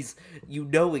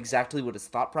 Exactly what his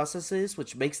thought process is,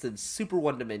 which makes them super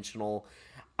one-dimensional.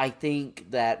 I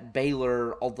think that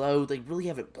Baylor, although they really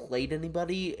haven't played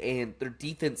anybody and their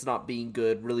defense not being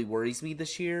good really worries me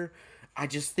this year, I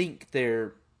just think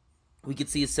we could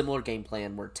see a similar game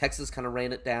plan where Texas kind of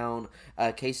ran it down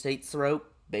K-State's throat.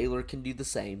 Baylor can do the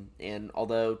same, and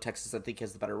although Texas, I think,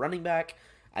 has the better running back,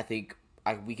 I think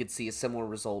we could see a similar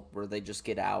result where they just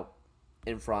get out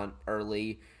in front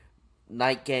early.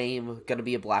 Night game, going to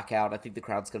be a blackout. I think the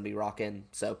crowd's going to be rocking,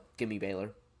 so give me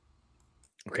Baylor.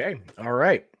 Okay, all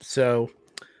right. So,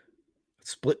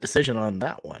 split decision on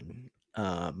that one.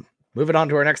 Moving on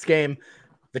to our next game,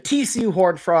 the TCU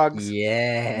Horned Frogs.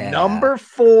 Yeah. Number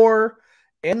 4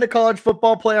 in the college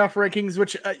football playoff rankings,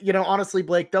 which, honestly,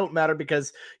 Blake, don't matter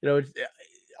because,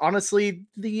 honestly,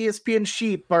 the ESPN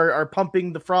sheep are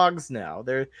pumping the Frogs now.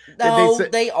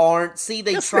 They aren't. See,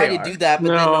 they try to do that, but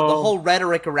then the whole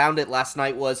rhetoric around it last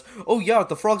night was, oh yeah, if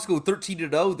the Frogs go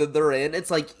 13-0, then they're in. It's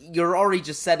like, you're already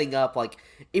just setting up,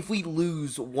 if we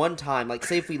lose one time,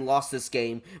 say if we lost this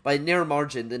game by a narrow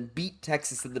margin, then beat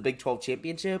Texas in the Big 12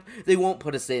 championship, they won't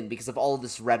put us in because of all of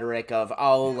this rhetoric of,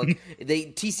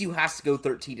 TCU has to go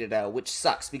 13-0, which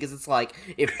sucks because it's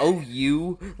if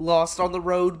OU lost on the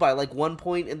road by 1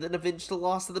 point and then eventually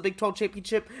lost to the Big 12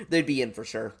 championship, they'd be in for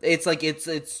sure. It's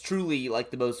it's truly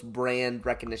the most brand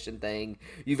recognition thing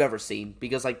you've ever seen,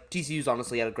 because TCU's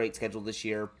honestly had a great schedule this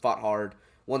year, fought hard,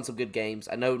 won some good games.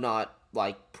 I know not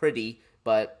pretty,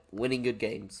 but winning good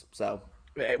games. So,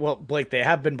 well, Blake, they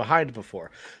have been behind before.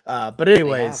 But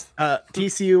anyways,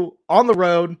 TCU on the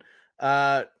road,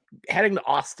 heading to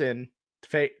Austin to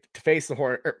to face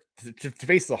the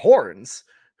face the Horns,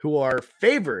 who are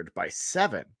favored by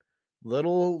 7.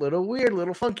 Little weird,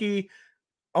 little funky.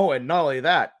 Oh, and not only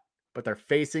that, but they're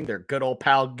facing their good old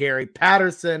pal Gary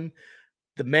Patterson,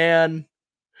 the man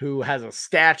who has a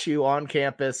statue on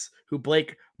campus, who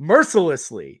Blake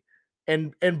mercilessly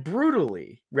and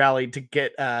brutally rallied to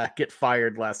get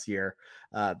fired last year.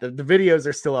 The videos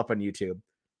are still up on YouTube.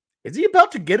 Is he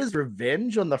about to get his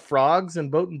revenge on the Frogs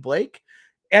and Boat and Blake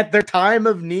at their time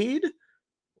of need?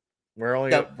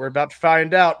 We're about to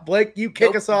find out. Blake, you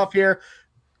kick us off here.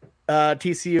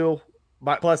 TCU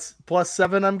plus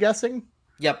 7, I'm guessing.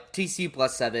 Yep, TCU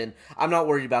 +7. I'm not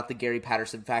worried about the Gary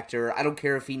Patterson factor. I don't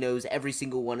care if he knows every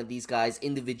single one of these guys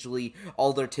individually,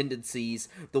 all their tendencies.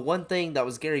 The one thing that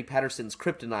was Gary Patterson's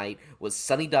kryptonite was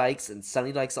Sonny Dykes and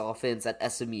Sonny Dykes' offense at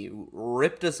SMU.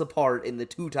 Ripped us apart in the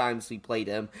 2 times we played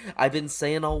him. I've been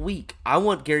saying all week, I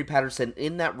want Gary Patterson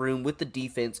in that room with the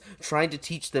defense, trying to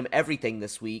teach them everything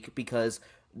this week, because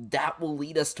that will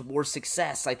lead us to more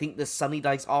success. I think the Sonny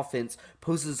Dykes offense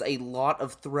poses a lot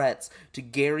of threats to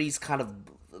Gary's kind of,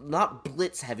 not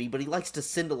blitz heavy, but he likes to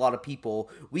send a lot of people.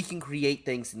 We can create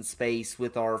things in space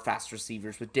with our fast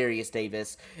receivers, with Darius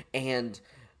Davis, and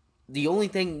the only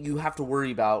thing you have to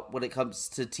worry about when it comes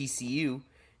to TCU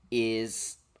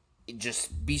is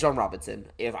just Bijan Robinson.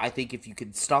 I think if you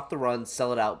could stop the run,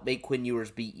 sell it out, make Quinn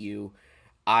Ewers beat you,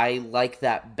 I like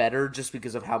that better just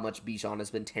because of how much Bijan has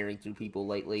been tearing through people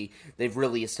lately. They've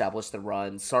really established the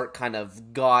run. Sark kind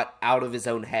of got out of his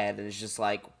own head and is just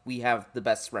like, we have the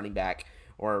best running back,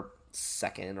 or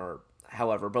second, or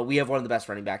however, but we have one of the best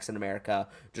running backs in America.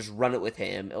 Just run it with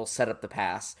him. It'll set up the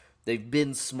pass. They've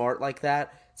been smart like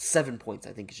that. 7 points,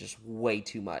 I think, is just way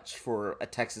too much for a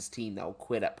Texas team that will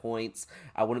quit at points.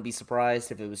 I wouldn't be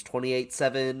surprised if it was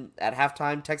 28-7 at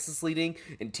halftime, Texas leading,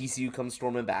 and TCU comes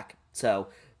storming back. So,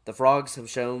 the Frogs have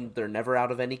shown they're never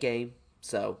out of any game,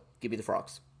 so give me the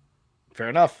Frogs. Fair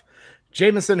enough.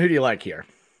 Jameson, who do you like here?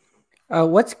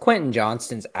 What's Quentin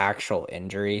Johnston's actual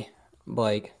injury,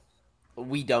 Blake?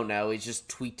 We don't know. He's just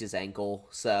tweaked his ankle,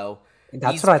 so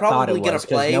that's what I thought it was,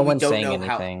 because no one's saying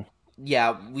anything.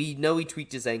 Yeah, we know he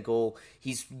tweaked his ankle.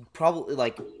 He's probably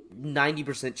like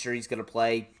 90% sure he's going to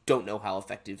play. Don't know how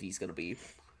effective he's going to be.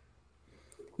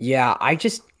 Yeah,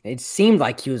 it seemed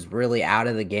like he was really out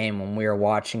of the game when we were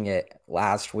watching it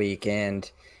last week, and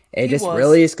it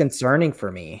really is concerning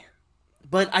for me.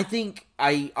 But I think,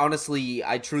 I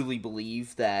truly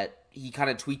believe that he kind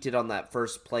of tweaked it on that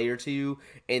first play or two,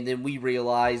 and then we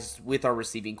realized with our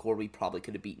receiving core we probably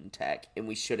could have beaten Tech, and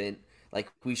we shouldn't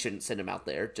send him out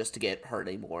there just to get hurt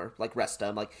anymore. Rest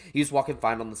him. He was walking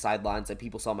fine on the sidelines, and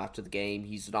people saw him after the game.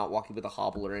 He's not walking with a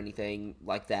hobble or anything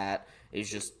like that. It's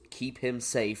just keep him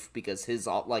safe, because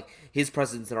his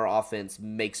presence in our offense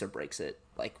makes or breaks it.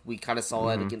 We kind of saw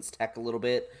it against Tech a little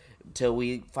bit until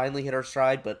we finally hit our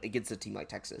stride, but against a team like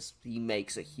Texas, he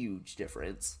makes a huge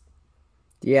difference.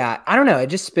 Yeah, I don't know. It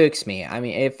just spooks me. I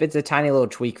mean, if it's a tiny little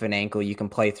tweak of an ankle, you can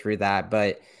play through that.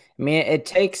 But, I mean, it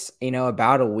takes,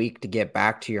 about a week to get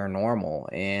back to your normal.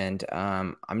 And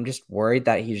I'm just worried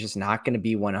that he's just not going to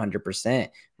be 100%.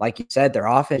 Like you said, their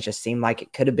offense just seemed like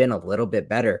it could have been a little bit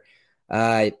better.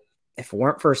 If it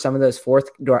weren't for some of those fourth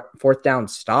down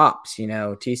stops,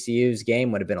 TCU's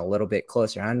game would have been a little bit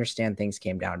closer. I understand things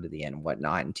came down to the end and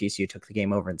whatnot, and TCU took the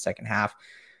game over in the second half.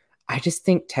 I just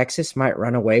think Texas might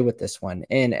run away with this one.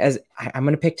 And I'm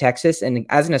going to pick Texas. And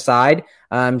as an aside,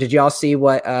 did y'all see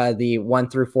what the 1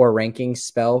 through 4 rankings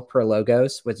spell per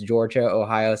logos with Georgia,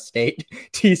 Ohio State,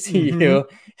 TCU,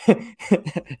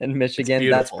 and Michigan?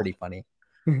 That's pretty funny.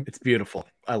 It's beautiful.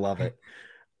 I love it.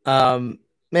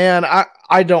 Man,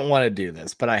 I don't want to do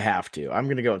this, but I have to. I'm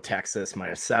going to go with Texas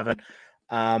 -7.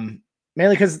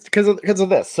 Mainly because of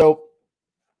this. So,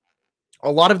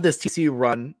 a lot of this TCU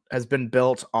run has been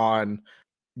built on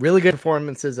really good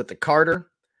performances at the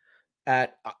Carter,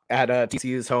 at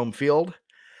TCU's home field,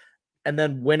 and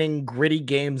then winning gritty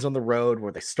games on the road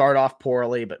where they start off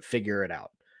poorly but figure it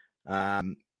out.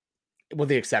 With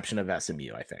the exception of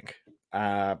SMU, I think.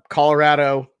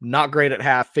 Colorado, not great at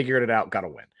half, figured it out, got a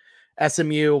win.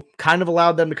 SMU kind of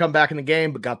allowed them to come back in the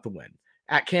game, but got the win.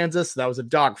 At Kansas, that was a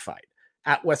dogfight.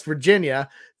 At West Virginia,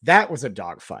 that was a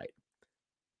dogfight.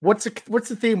 What's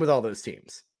the theme with all those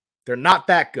teams? They're not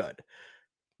that good.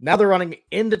 Now they're running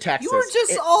into Texas. You were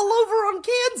just all over on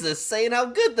Kansas saying how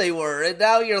good they were, and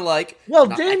now you're like, well,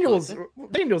 Daniels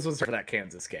was for that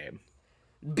Kansas game.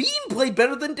 Bean played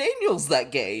better than Daniels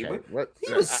that game. Okay,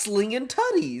 he was slinging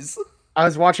tutties. I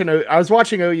was watching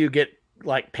OU get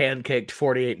pancaked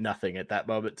 48-0 at that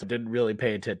moment, so didn't really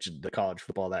pay attention to college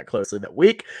football that closely that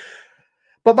week.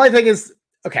 But my thing is,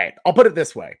 okay, I'll put it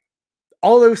this way.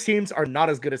 all those teams are not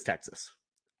as good as Texas.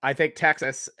 I think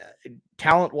Texas,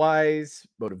 talent-wise,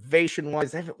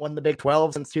 motivation-wise, they haven't won the Big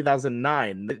 12 since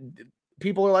 2009.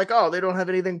 People are like, oh, they don't have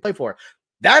anything to play for.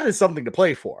 That is something to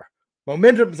play for.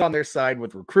 Momentum's on their side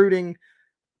with recruiting,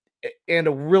 and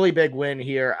a really big win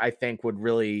here, I think, would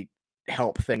really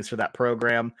help things for that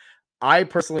program. I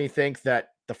personally think that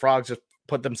the Frogs just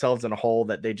put themselves in a hole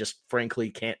that they just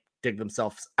frankly can't dig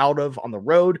themselves out of on the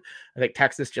road. I think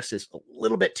Texas just is a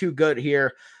little bit too good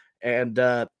here, and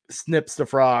snips the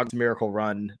Frogs' miracle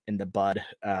run in the bud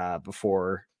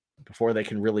before they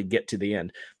can really get to the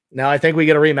end. Now, I think we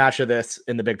get a rematch of this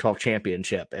in the Big 12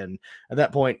 championship, and at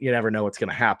that point, you never know what's going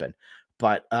to happen.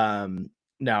 But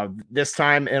now, this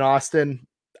time in Austin,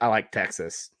 I like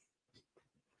Texas.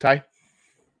 Ty?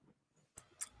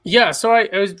 Yeah, so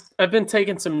I've been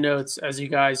taking some notes as you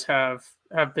guys have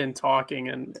been talking,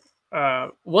 and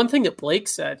one thing that Blake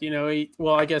said,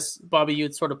 I guess Bobby,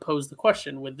 you'd sort of posed the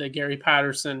question with the Gary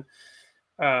Patterson,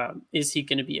 is he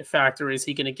going to be a factor? Is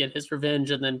he going to get his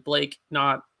revenge? And then Blake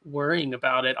not worrying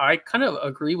about it. I kind of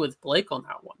agree with Blake on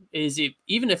that one.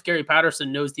 Even if Gary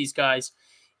Patterson knows these guys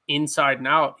inside and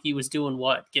out, he was doing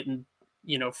what? Getting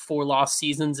 4 lost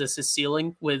seasons as his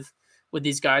ceiling with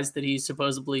these guys that he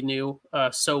supposedly knew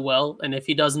so well. And if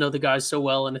he does know the guys so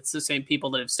well, and it's the same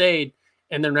people that have stayed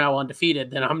and they're now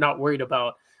undefeated, then I'm not worried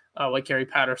about what Gary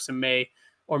Patterson may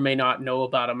or may not know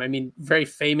about him. I mean, very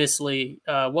famously,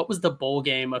 what was the bowl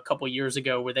game a couple years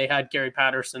ago where they had Gary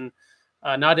Patterson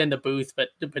not in the booth, but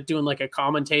doing like a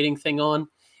commentating thing on,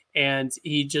 and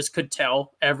he just could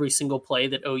tell every single play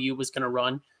that OU was going to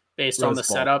run based on the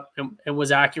setup, and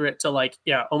was accurate to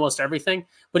almost everything,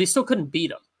 but he still couldn't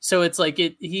beat him. So it's like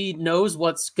he knows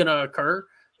what's going to occur,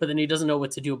 but then he doesn't know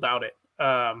what to do about it.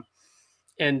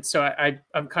 And so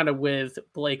I'm kind of with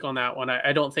Blake on that one.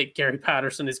 I don't think Gary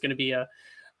Patterson is going to be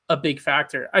a big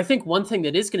factor. I think one thing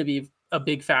that is going to be a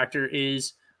big factor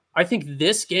is I think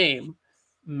this game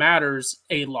matters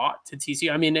a lot to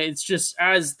TCU. I mean, it's just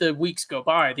as the weeks go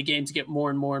by, the games get more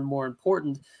and more and more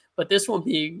important. But this one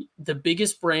being the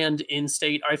biggest brand in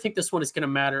state, I think this one is going to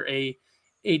matter a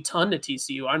ton to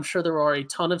TCU. I'm sure there are a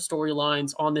ton of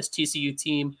storylines on this TCU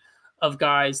team of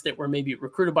guys that were maybe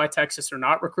recruited by Texas or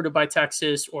not recruited by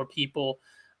Texas, or people,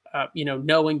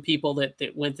 knowing people that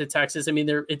went to Texas. I mean,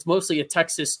 it's mostly a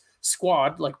Texas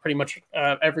squad, like pretty much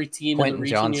every team Quentin in the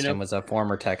region. Johnston was a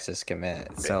former Texas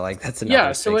commit, so that's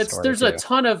another so there's a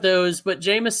ton of those. But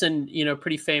Jameson,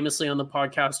 pretty famously on the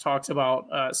podcast talks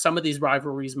about some of these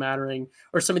rivalries mattering,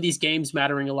 or some of these games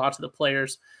mattering a lot to the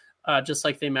players, just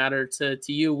like they matter to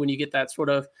you when you get that sort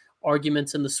of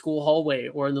arguments in the school hallway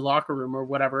or in the locker room or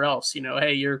whatever else.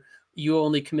 Hey, you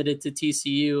only committed to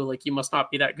TCU, like you must not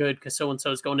be that good because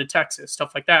so-and-so is going to Texas,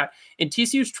 stuff like that. And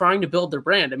TCU is trying to build their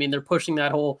brand. I mean, they're pushing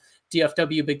that whole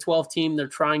DFW Big 12 team. They're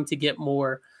trying to get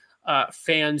more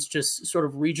fans, just sort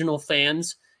of regional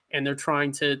fans, and they're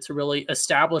trying to really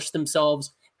establish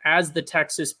themselves as the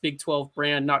Texas Big 12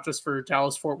 brand, not just for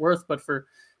Dallas-Fort Worth, but for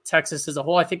Texas as a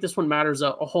whole. I think this one matters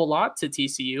a whole lot to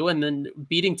TCU, and then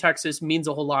beating Texas means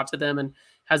a whole lot to them and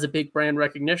has a big brand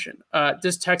recognition.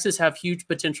 Does Texas have huge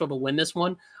potential to win this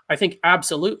one? I think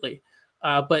absolutely.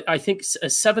 But I think a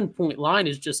 7-point line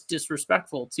is just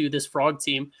disrespectful to this Frog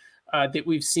team that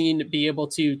we've seen be able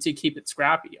to keep it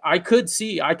scrappy. I could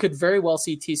very well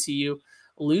see TCU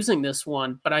losing this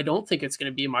one, but I don't think it's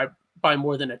going to be by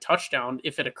more than a touchdown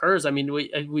if it occurs. I mean,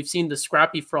 we've seen the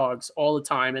scrappy Frogs all the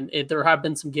time, and there have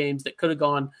been some games that could have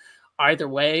gone either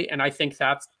way, and I think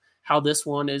that's how this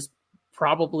one is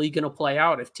probably going to play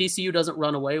out. If TCU doesn't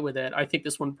run away with it, I think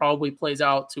this one probably plays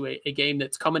out to a game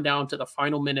that's coming down to the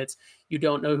final minutes. You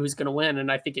don't know who's going to win,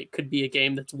 and I think it could be a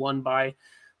game that's won by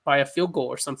a field goal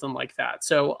or something like that.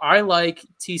 So I like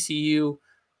TCU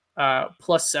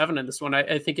 +7 in this one.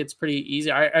 I think it's pretty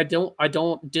easy. I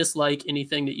don't dislike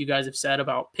anything that you guys have said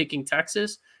about picking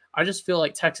Texas. I just feel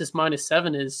like Texas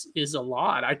 -7 is a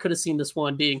lot. I could have seen this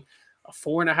one being a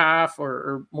 4.5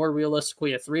 or more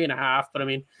realistically a 3.5. But I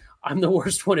mean, I'm the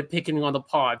worst one at picking on the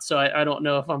pod, so I don't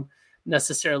know if I'm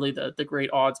necessarily the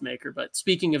great odds maker. But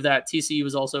speaking of that, TCU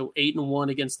is also 8-1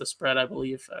 against the spread, I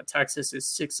believe. Texas is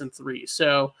 6-3.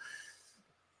 So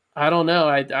I don't know.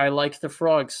 I like the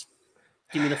Frogs.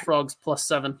 Give me the Frogs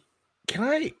 +7. Can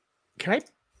I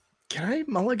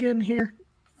mulligan here?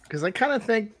 Because I kind of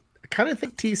think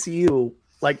TCU,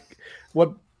 like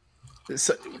what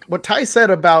Ty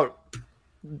said about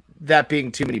that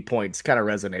being too many points, kind of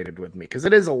resonated with me, because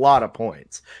it is a lot of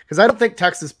points. Because I don't think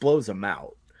Texas blows them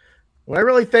out. When I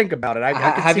really think about it, I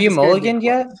have you mulliganed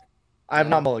yet? I have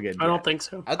not mulliganed. I don't think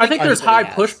so. I think there's high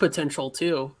push potential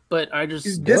too, but I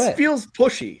just this feels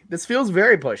pushy. This feels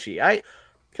very pushy.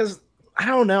 I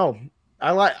don't know.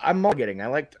 I'm mulliganing. I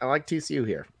like TCU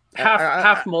here.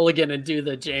 Half mulligan and do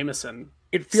the Jameson.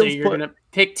 It feels so you're gonna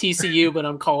pick TCU, but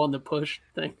I'm calling the push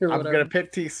thing. I'm gonna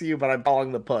pick TCU, but I'm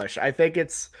calling the push. I think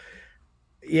it's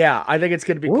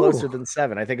gonna be closer than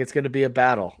 7. I think it's gonna be a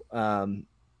battle.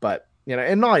 But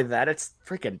and not only that, it's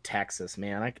freaking Texas,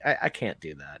 man. I can't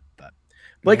do that. But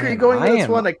Blake, are you going to this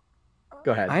one?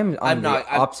 Go ahead. I'm on the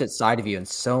opposite side of you in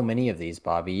so many of these,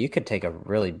 Bobby. You could take a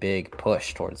really big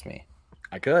push towards me.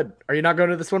 I could. Are you not going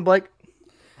to this one, Blake?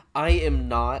 I am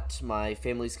not. My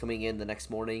family's coming in the next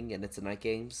morning, and it's a night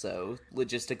game, so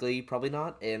logistically, probably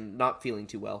not, and not feeling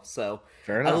too well. So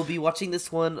I will be watching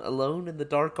this one alone in the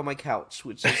dark on my couch,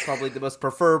 which is probably the most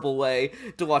preferable way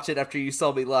to watch it after you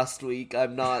saw me last week.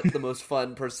 I'm not the most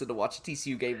fun person to watch a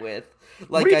TCU game with.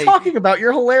 What are you talking about?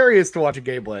 You're hilarious to watch a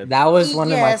game with. That was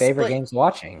one of my favorite games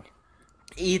watching.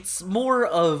 It's more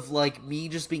of like me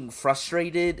just being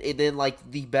frustrated, and then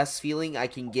like the best feeling I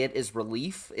can get is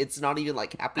relief. It's not even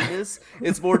like happiness.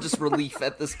 It's more just relief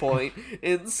at this point.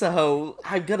 And so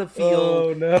I'm gonna feel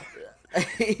oh no.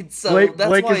 So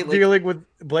Blake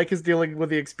is dealing with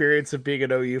the experience of being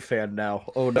an OU fan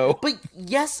now. Oh no. But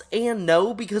yes and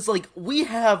no, because like we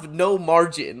have no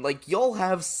margin. Like y'all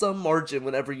have some margin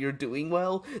whenever you're doing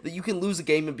well that you can lose a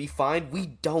game and be fine. We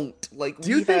don't. Like do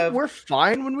you think we're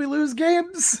fine when we lose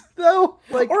games though?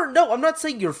 Or no, I'm not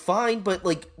saying you're fine, but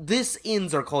like this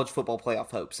ends our college football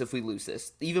playoff hopes if we lose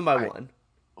this, even by 1.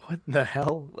 What the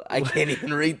hell? I can't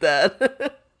even read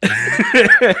that.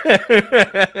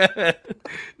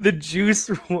 The juice.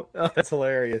 Oh, that's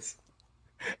hilarious.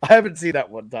 I haven't seen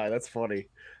that one time. That's funny.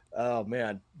 Oh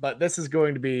man, but this is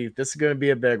going to be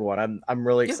a big one. I'm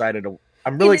really excited to.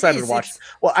 I'm really excited to watch.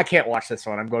 Well, I can't watch this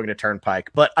one. I'm going to Turnpike,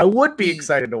 but I would be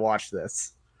excited to watch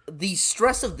this. The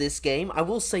stress of this game, I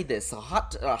will say this, a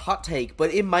hot take,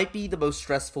 but it might be the most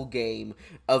stressful game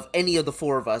of any of the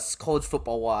 4 of us, college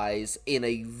football-wise, in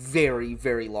a very,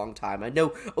 very long time. I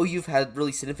know, you've had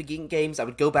really significant games. I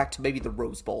would go back to maybe the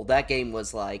Rose Bowl. That game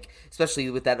was, like, especially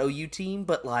with that OU team,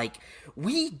 but, like,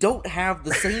 we don't have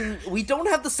the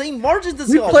same margins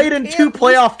as y'all. We played in 2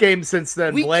 playoff games since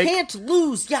then, Blake. We can't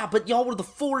lose. Yeah, but y'all were the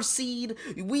 4 seed.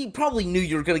 We probably knew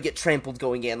you were going to get trampled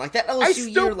going in. Like, that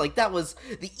LSU year, like, that was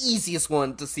the easiest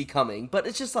one to see coming, but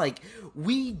it's just like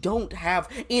we don't have.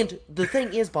 And the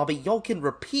thing is, Bobby, y'all can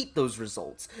repeat those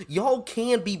results. Y'all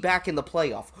can be back in the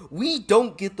playoff. We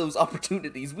don't get those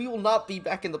opportunities. We will not be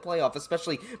back in the playoff,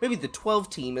 especially maybe the 12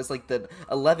 team is like the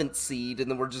 11th seed, and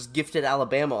then we're just gifted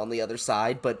Alabama on the other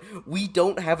side. But we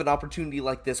don't have an opportunity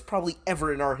like this probably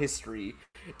ever in our history.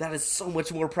 That is so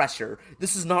much more pressure.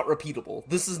 This is not repeatable.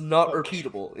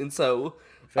 Repeatable, and so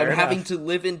I'm having to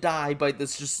live and die by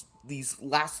these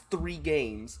last 3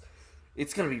 games.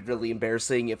 It's gonna be really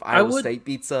embarrassing if Iowa State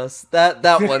beats us. That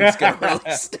one's gonna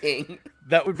really sting.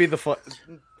 That would be that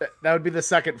would be the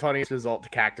second funniest result to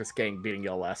Cactus Gang beating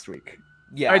y'all last week.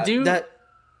 Yeah, I do.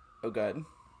 Oh, go ahead.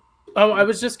 Oh, I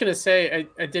was just gonna say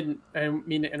I didn't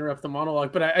mean to interrupt the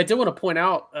monologue, but I did want to point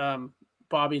out,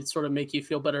 Bobby, to sort of make you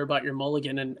feel better about your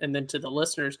mulligan, and then to the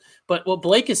listeners. But what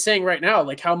Blake is saying right now,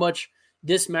 like how much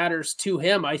this matters to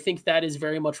him, I think that is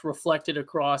very much reflected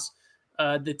across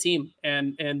the team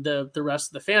and the rest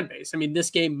of the fan base. I mean,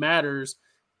 this game matters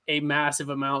a massive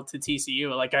amount to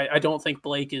TCU. Like, I don't think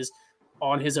Blake is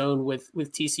on his own with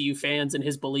TCU fans and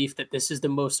his belief that this is the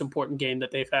most important game that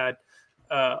they've had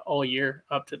all year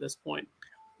up to this point.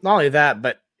 Not only that,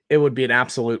 but it would be an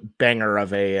absolute banger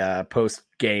of a post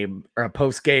game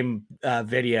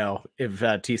video if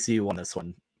TCU won this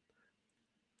one.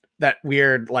 That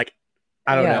weird, like,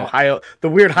 I don't know, the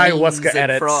weird ayahuasca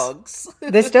edits. Frogs.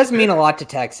 This does mean a lot to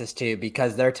Texas too,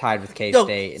 because they're tied with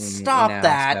K-State. No, stop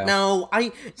that! So. No,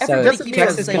 everybody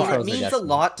keeps saying it means a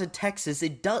lot to Texas.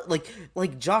 It does.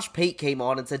 Like Josh Pate came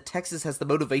on and said Texas has the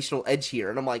motivational edge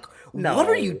here, and I'm like, no. What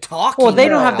are you talking? Well, they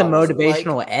about? don't have the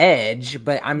motivational edge,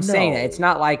 but I'm saying it's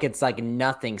not like it's like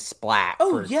nothing splat.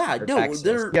 Oh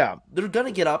they're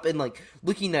gonna get up and like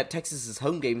looking at Texas's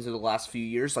home games in the last few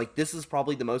years. Like this is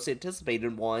probably the most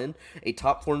anticipated one. A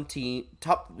top form team,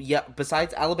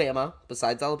 besides Alabama,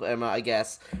 I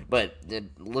guess, but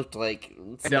it looked like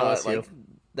it's not like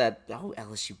that. Oh,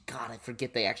 LSU, God, I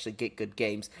forget they actually get good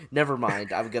games. Never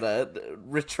mind, I'm gonna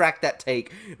retract that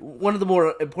take. One of the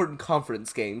more important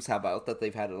conference games, how about, that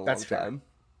they've had in a long time.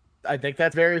 I think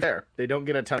that's very fair. They don't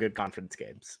get a ton of good conference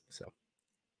games, so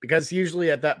because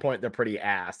usually at that point they're pretty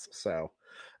ass. So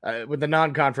with the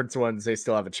non-conference ones, they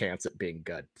still have a chance at being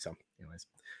good. So, anyways,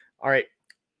 all right.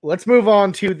 Let's move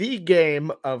on to the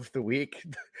game of the week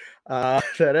that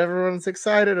everyone's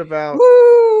excited about.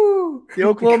 Woo! The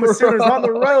Oklahoma Sooners on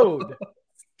the road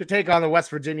to take on the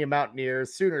West Virginia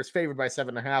Mountaineers. Sooners favored by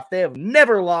 7.5. They have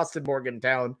never lost in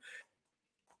Morgantown,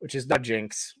 which is not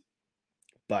jinx.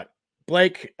 But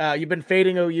Blake, you've been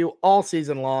fading OU all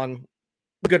season long.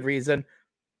 Good reason.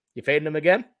 You fading them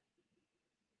again?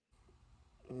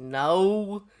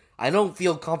 No, I don't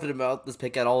feel confident about this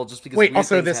pick at all. Just because. Wait,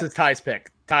 also this is Ty's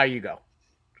pick. Ty, you go.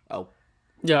 Oh,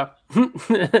 yeah.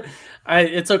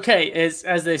 It's okay.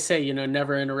 As they say,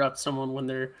 never interrupt someone when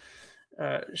they're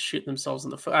shooting themselves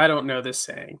in the foot. I don't know this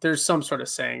saying. There's some sort of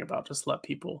saying about just let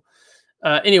people.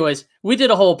 Anyways, we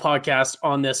did a whole podcast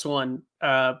on this one,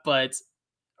 but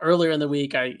earlier in the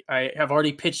week, I have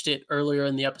already pitched it earlier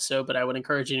in the episode, but I would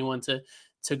encourage anyone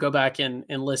to go back and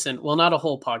listen. Well, not a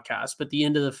whole podcast, but the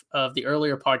end of the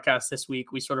earlier podcast this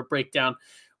week, we sort of break down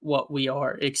what we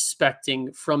are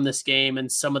expecting from this game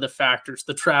and some of the factors,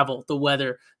 the travel, the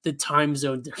weather, the time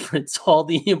zone difference, all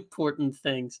the important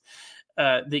things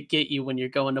that get you when you're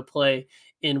going to play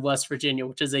in West Virginia,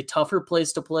 which is a tougher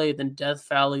place to play than Death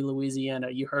Valley, Louisiana.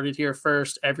 You heard it here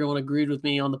first. Everyone agreed with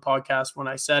me on the podcast when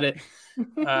I said it.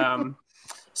 But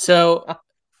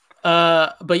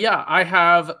yeah, I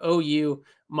have OU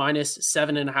minus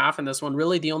 7.5 in this one.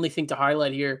 Really, the only thing to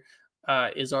highlight here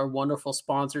is our wonderful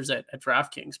sponsors at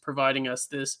DraftKings providing us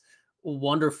this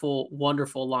wonderful,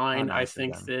 wonderful line. I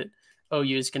think that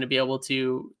OU is going to be able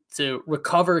to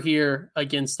recover here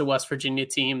against the West Virginia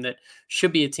team that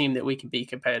should be a team that we can be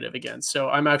competitive against. So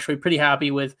I'm actually pretty happy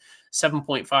with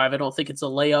 7.5. I don't think it's a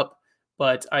layup,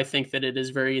 but I think that it is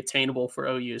very attainable for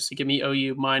OU. So give me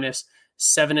OU minus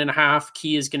 7.5.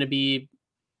 Key is going to be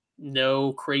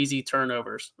no crazy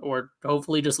turnovers, or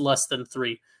hopefully just less than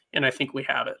 3. And I think we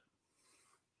have it.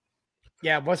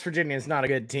 Yeah, West Virginia is not a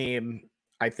good team,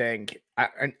 I think.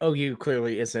 And OU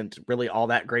clearly isn't really all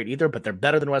that great either, but they're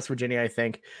better than West Virginia, I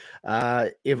think.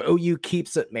 If OU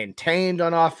keeps it maintained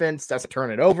on offense, doesn't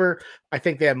turn it over, I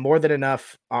think they have more than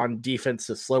enough on defense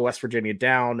to slow West Virginia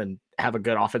down and have a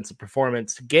good offensive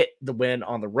performance to get the win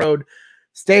on the road,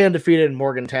 stay undefeated in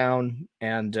Morgantown,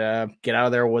 and get out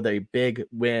of there with a big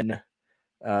win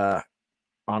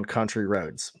on country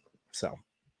roads. So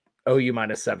OU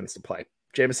minus 7's to play.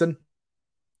 Jameson?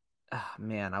 Oh,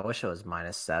 man, I wish it was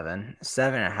minus 7.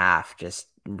 7.5 just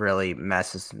really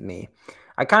messes with me.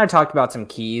 I kind of talked about some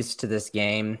keys to this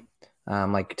game,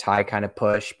 like Ty kind of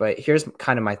push, but here's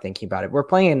kind of my thinking about it. We're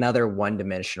playing another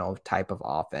one-dimensional type of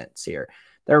offense here.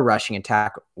 Their rushing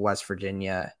attack, West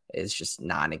Virginia, is just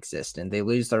non-existent. They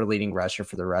lose their leading rusher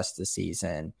for the rest of the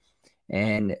season.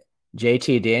 And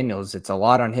JT Daniels, it's a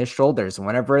lot on his shoulders.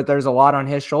 Whenever there's a lot on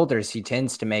his shoulders, he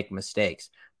tends to make mistakes.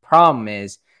 Problem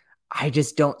is, I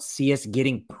just don't see us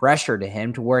getting pressure to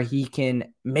him to where he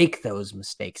can make those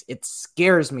mistakes. It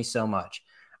scares me so much.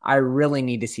 I really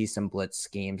need to see some blitz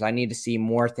schemes. I need to see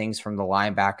more things from the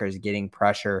linebackers getting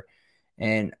pressure,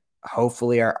 and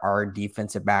hopefully our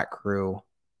defensive back crew,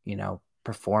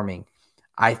 performing.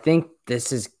 I think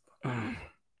this is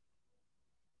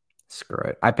screw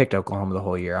it. I picked Oklahoma the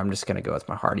whole year. I'm just going to go with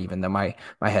my heart, even though my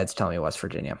head's telling me West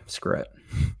Virginia. Screw it.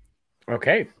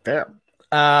 Okay, fair.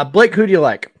 Blake, who do you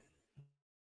like?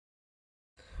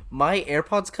 My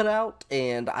AirPods cut out,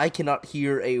 and I cannot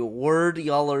hear a word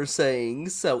y'all are saying.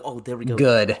 So, there we go.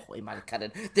 Good. Oh, it might have cut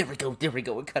in. There we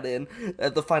go. It cut in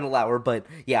at the final hour. But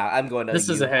yeah, I'm going to. This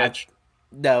is a hedge.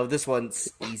 No, this one's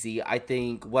easy. I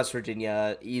think West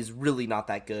Virginia is really not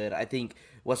that good. I think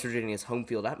West Virginia's home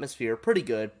field atmosphere pretty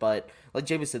good, but like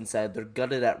Jameson said, they're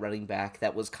gutted at running back.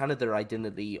 That was kind of their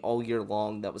identity all year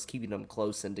long. That was keeping them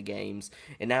close into games.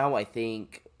 And now I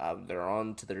think they're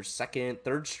on to their second,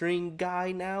 third string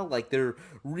guy now. Like, they're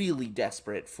really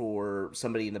desperate for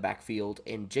somebody in the backfield.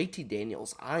 And JT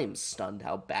Daniels, I'm stunned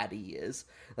how bad he is.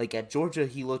 Like, at Georgia,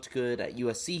 he looked good. At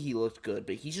USC, he looked good,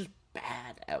 but he's just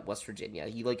bad at West Virginia.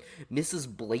 He misses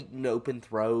blatant open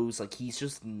throws. He's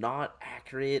just not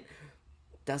accurate.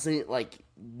 Doesn't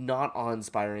not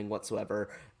awe-inspiring whatsoever.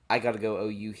 I gotta go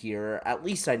OU here. At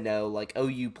least I know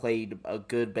OU played a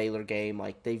good Baylor game.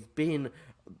 They've been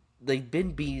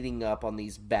beating up on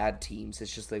these bad teams.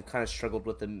 It's just they've kind of struggled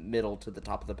with the middle to the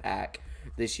top of the pack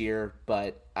this year.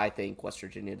 But I think West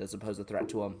Virginia doesn't pose a threat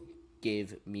to them.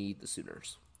 Give me the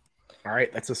Sooners. All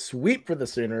right, that's a sweep for the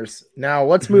Sooners. Now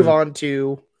let's move on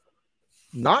to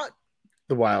not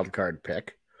the wild card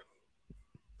pick,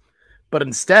 but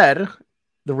instead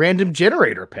the random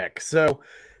generator pick. So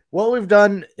what we've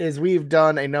done is we've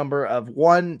done a number of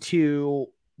 1, 2,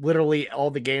 literally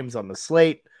all the games on the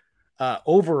slate.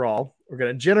 Overall, we're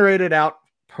going to generate it out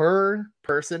per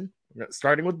person,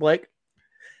 starting with Blake.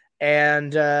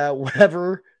 And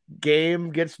whatever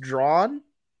game gets drawn,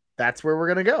 that's where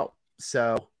we're going to go.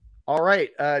 So, all right,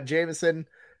 Jameson,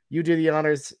 You do the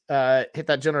honors. Hit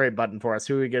that generate button for us.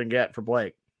 Who are we going to get for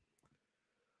Blake?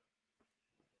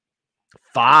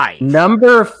 5.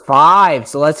 Number 5.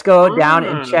 So let's go down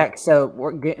and check. So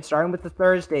we're starting with the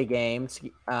Thursday games.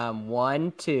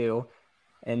 1, 2.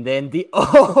 And then the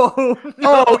you're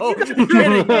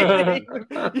kidding me.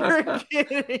 You're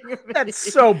kidding me.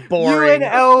 That's so boring.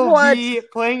 UNLV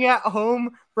playing at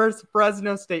home versus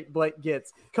Fresno State. Blake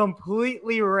gets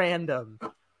completely random.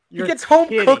 He gets home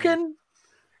cooking.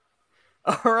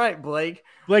 All right, Blake.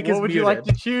 What would you like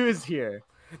to choose here?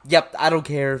 Yep, I don't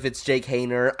care if it's Jake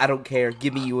Hayner. I don't care.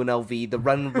 Give me UNLV, the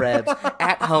Run Rebs,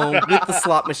 at home with the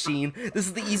slot machine. This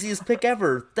is the easiest pick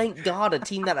ever. Thank God, a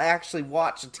team that I actually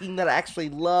watch, a team that I actually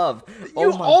love.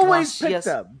 You always pick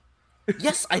them.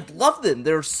 Yes, I love them.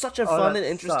 They're such a fun and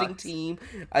interesting team.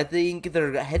 I think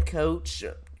their head coach,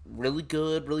 really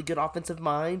good offensive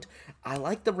mind. I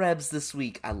like the Rebs this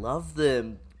week. I love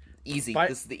them. Easy.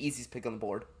 This is the easiest pick on the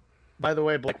board. By the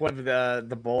way, Blake, one of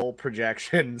the bowl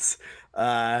projections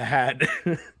had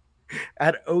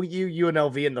OU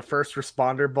UNLV in the first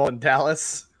responder bowl in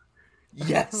Dallas.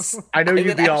 Yes, I know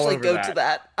you'd be all over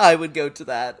that. I would go to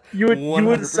that. You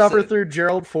would suffer through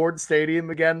Gerald Ford Stadium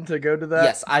again to go to that.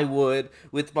 Yes, I would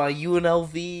with my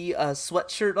UNLV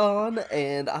sweatshirt on,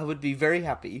 and I would be very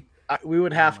happy. We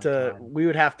would have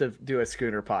to do a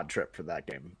schooner pod trip for that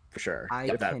game for sure. I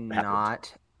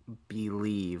cannot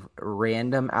believe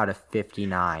random out of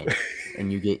 59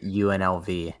 and you get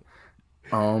UNLV.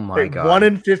 Oh my god. 1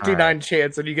 in 59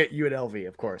 chance and you get UNLV,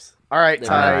 of course. All right,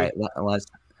 Ty. All right,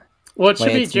 it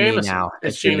should be Jameson. Now.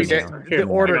 It should be the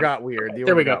order got weird.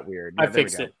 There we go. Got weird. I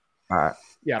fixed it. All right.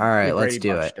 Yeah. All right, let's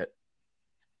do it.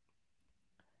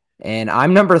 And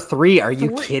I'm number 3. Are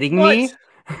you kidding me?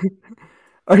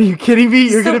 Are you kidding me?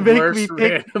 You're going to make me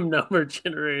pick random number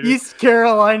generator. East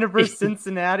Carolina versus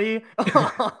Cincinnati?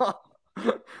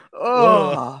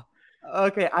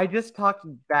 Okay, I just talked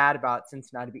bad about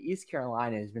Cincinnati, but East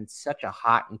Carolina has been such a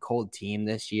hot and cold team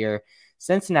this year.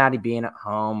 Cincinnati being at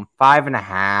home,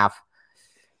 5.5.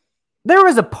 There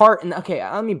was a part in okay,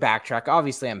 let me backtrack.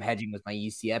 Obviously, I'm hedging with my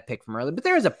UCF pick from earlier, but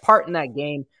there was a part in that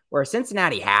game where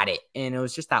Cincinnati had it, and it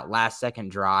was just that last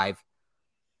second drive.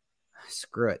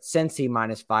 Screw it. Cincy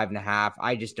minus 5.5.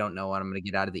 I just don't know what I'm going to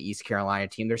get out of the East Carolina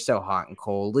team. They're so hot and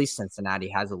cold. At least Cincinnati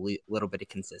has a little bit of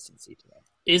consistency to them.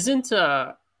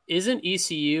 Isn't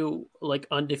ECU like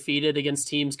undefeated against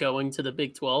teams going to the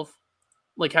Big 12?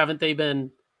 Like, haven't they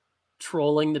been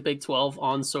trolling the Big 12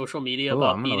 on social media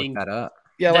about beating that up?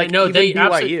 Yeah, they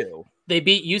BYU. They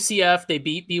beat UCF, they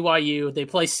beat BYU, they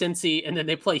play Cincy, and then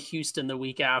they play Houston the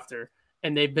week after.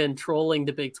 And they've been trolling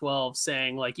the Big 12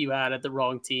 saying, like, you added the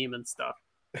wrong team and stuff.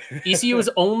 ECU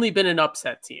has only been an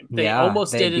upset team. They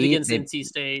almost did it against NC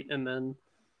State, and then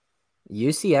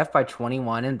UCF by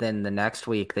 21, and then the next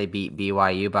week they beat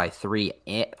BYU by 3,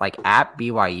 like at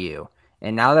BYU.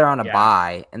 And now they're on a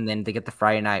bye, and then they get the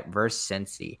Friday night versus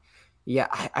Cincy. Yeah,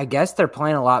 I guess they're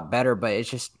playing a lot better, but it's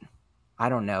just, I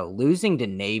don't know. Losing to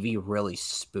Navy really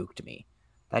spooked me.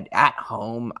 That at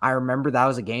home, I remember that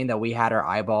was a game that we had our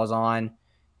eyeballs on.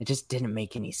 It just didn't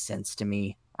make any sense to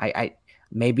me. I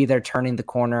maybe they're turning the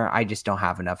corner. I just don't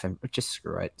have enough. And just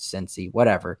screw it, Cincy,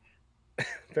 whatever.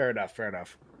 Fair enough.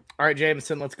 All right,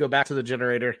 Jameson, let's go back to the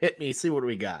generator. Hit me. See what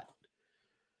we got.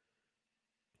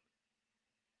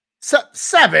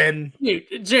 7.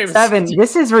 James, 7.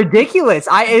 This is ridiculous.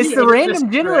 It's the random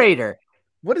generator.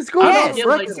 What is going on?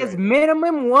 Look, it says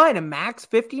minimum 1, a max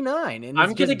 59. And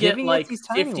I'm going to get like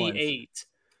 58.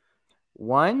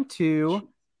 1, 2,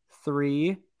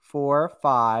 3, 4,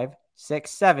 5,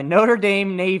 6, 7. Notre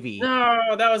Dame Navy.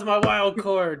 No, that was my wild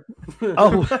card.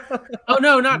 Oh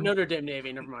no, not Notre Dame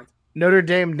Navy. Never mind. Notre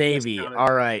Dame Navy.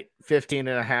 All right.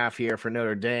 15.5 here for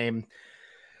Notre Dame.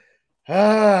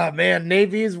 Man,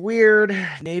 Navy is weird,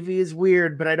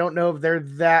 but I don't know if they're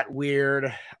that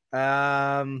weird.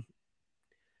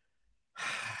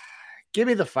 Give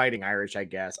me the Fighting Irish, I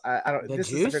guess. I don't. The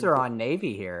juice are on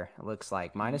Navy here. It looks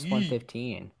like minus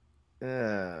 115.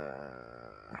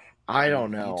 I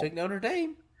don't know. You took Notre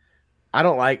Dame. I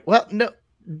don't like. Well, no,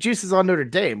 juice is on Notre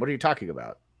Dame. What are you talking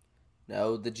about?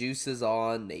 No, the juice is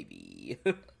on Navy.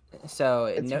 So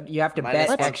you have to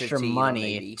bet extra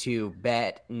money to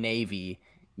bet Navy.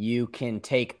 You can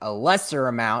take a lesser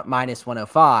amount, minus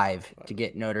 105, to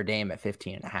get Notre Dame at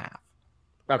 15.5.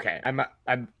 Okay,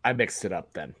 I mixed it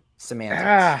up then.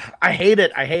 Semantics. I hate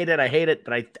it,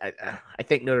 but I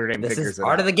think Notre Dame this figures is it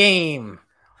part out. of the game.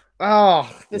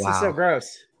 Oh, this is so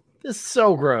gross. This is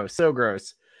so gross.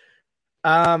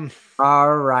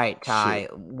 All right, Ty.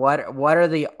 What are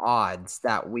the odds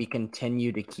that we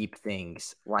continue to keep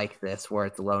things like this where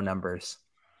it's low numbers?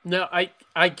 No,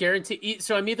 I guarantee.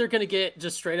 So I'm either going to get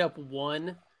just straight up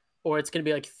 1, or it's going to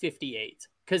be like 58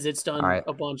 because it's done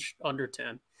a bunch under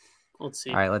 10. Let's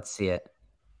see. All right, let's see it.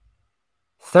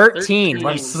 13. 13.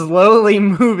 We're slowly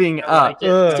moving up.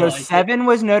 So like 7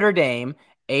 was Notre Dame,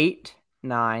 8,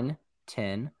 9,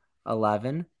 10,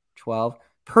 11, 12.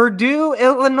 Purdue,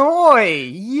 Illinois.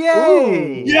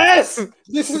 Yay! Ooh, yes!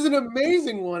 This is an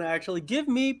amazing one, actually. Give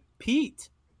me Pete.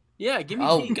 Yeah, give me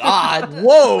Pete. Oh, God.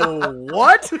 Whoa,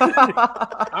 what?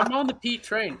 I'm on the Pete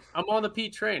train.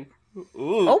 Ooh.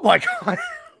 Oh, my God.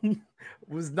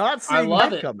 Was not seeing I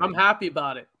love that it. coming. I'm happy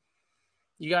about it.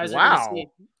 You guys are going to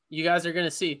see. You guys are going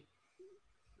to see.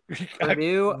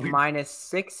 Purdue minus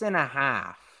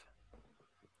 6.5.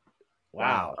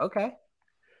 Wow. Okay.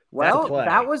 Well,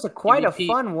 that was quite a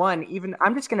fun one. Even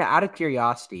I'm just going to, out of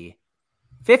curiosity,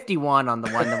 51 on the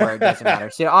one where it doesn't matter.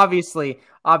 So obviously,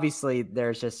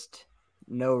 there's just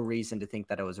no reason to think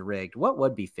that it was rigged. What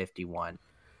would be 51?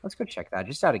 Let's go check that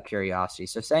just out of curiosity.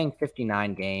 So saying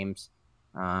 59 games.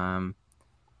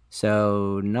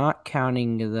 So not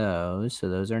counting those. So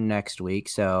those are next week.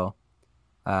 So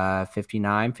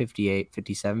 59, 58,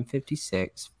 57,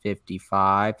 56,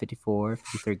 55, 54,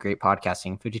 53. Great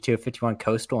podcasting. 52, 51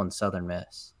 Coastal and Southern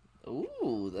Miss.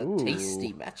 Ooh, the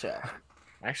tasty matchup.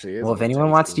 Actually is. Well, if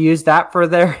anyone wants to use that for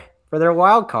their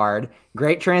wild card,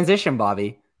 great transition,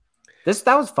 Bobby.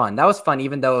 That was fun. That was fun,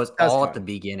 even though it was all at the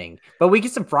beginning. But we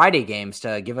get some Friday games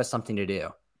to give us something to do.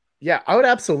 Yeah, I would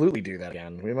absolutely do that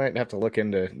again. We might have to look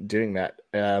into doing that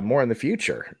more in the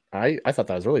future. I thought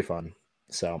that was really fun.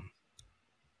 So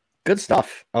good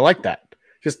stuff. I like that.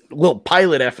 Just a little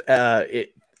pilot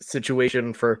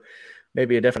situation for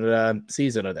maybe a different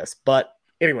season of this. But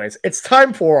anyways, it's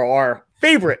time for our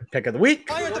favorite pick of the week.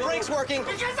 Why aren't the brakes working?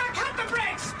 Because I cut the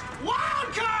brakes!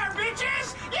 Wild card,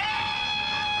 bitches! Yeah!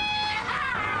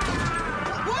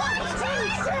 What?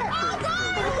 Oh, God!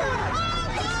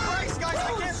 Guys,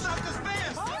 I can't stop this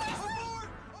fast!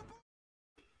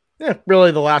 Yeah,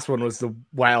 really, the last one was the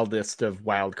wildest of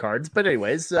wild cards. But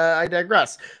anyways, I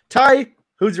digress. Ty,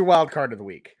 who's your wild card of the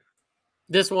week?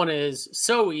 This one is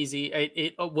so easy.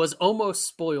 It was almost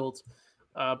spoiled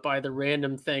by the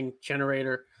random thing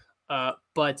generator.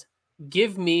 But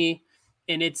give me,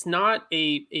 and it's not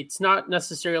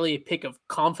necessarily a pick of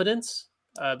confidence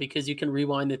because you can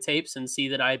rewind the tapes and see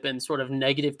that I've been sort of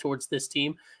negative towards this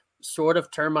team, sort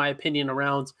of turn my opinion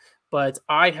around. But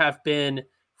I have been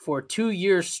for 2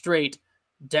 years straight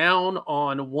down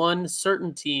on one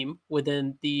certain team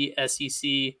within the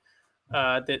SEC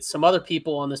that some other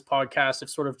people on this podcast have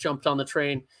sort of jumped on the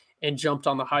train and jumped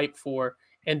on the hype for.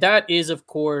 And that is, of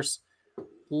course,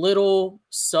 Little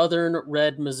Southern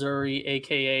Red Missouri,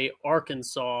 aka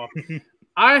Arkansas.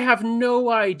 I have no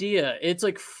idea. It's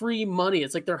like free money.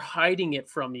 It's like they're hiding it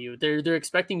from you. They're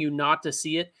expecting you not to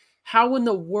see it. How in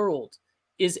the world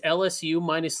is LSU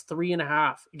minus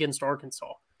 3.5 against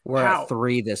Arkansas? We're at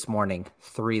 3 this morning.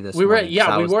 3 this morning.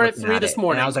 We were at 3 this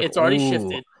morning. Like, it's already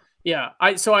shifted. Yeah.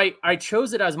 I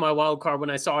chose it as my wild card when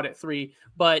I saw it at 3,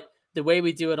 but the way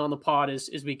we do it on the pod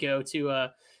is we go to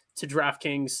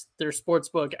DraftKings, their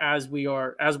sportsbook, as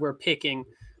we're picking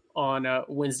on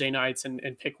Wednesday nights and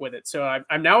pick with it. So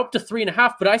I'm now up to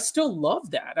 3.5, but I still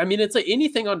love that. I mean, it's like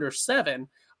anything under 7.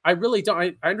 I really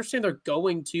don't. I understand they're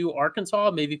going to Arkansas.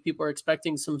 Maybe people are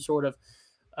expecting some sort of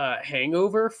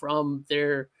hangover from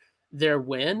their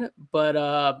win, but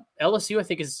LSU I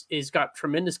think is got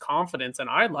tremendous confidence, and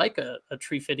I like a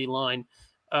Tree-Fitty line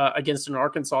against an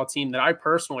Arkansas team that I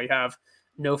personally have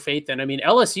no faith in. I mean,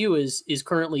 LSU is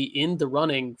currently in the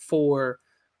running for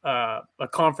a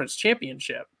conference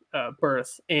championship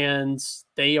berth, and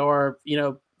they are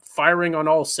firing on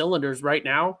all cylinders right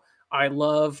now. I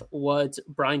love what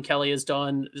Brian Kelly has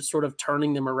done, sort of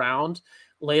turning them around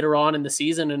later on in the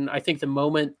season. And I think the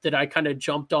moment that I kind of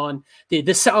jumped on,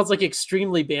 this sounds like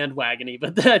extremely bandwagony,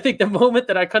 but I think the moment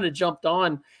that I kind of jumped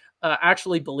on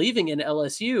actually believing in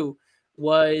LSU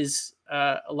was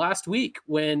last week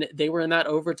when they were in that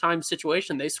overtime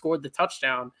situation. They scored the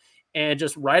touchdown, and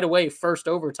just right away, first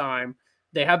overtime,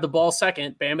 they had the ball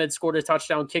second. Bama had scored a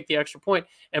touchdown, kicked the extra point,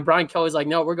 and Brian Kelly's like,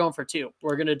 no, we're going for 2.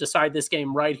 We're going to decide this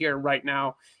game right here, right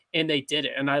now. And they did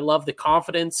it. And I love the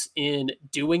confidence in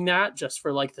doing that just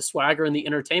for like the swagger and the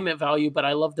entertainment value. But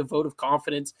I love the vote of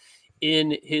confidence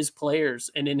in his players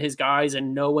and in his guys,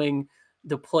 and knowing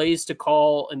the plays to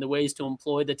call and the ways to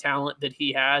employ the talent that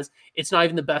he has. It's not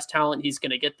even the best talent he's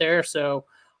going to get there. So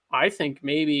I think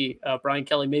maybe Brian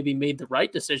Kelly maybe made the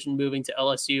right decision moving to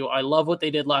LSU. I love what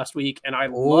they did last week, and I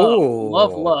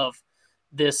love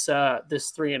this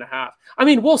 3.5. I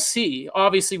mean, we'll see.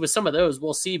 Obviously, with some of those,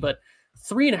 we'll see. But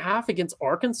 3.5 against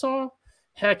Arkansas,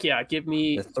 Heck yeah, give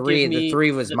me the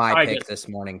three was my Tigers. pick this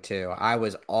morning too. I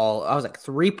was like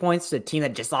 3 points to a team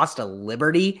that just lost to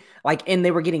Liberty, and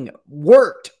they were getting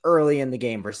worked early in the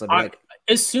game versus Liberty.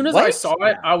 As soon as I saw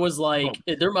it, I was like,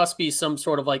 there must be some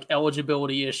sort of like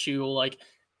eligibility issue, like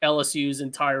LSU's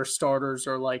entire starters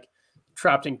are like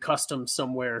trapped in customs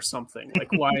somewhere or something.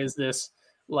 Like, why is this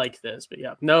like this? But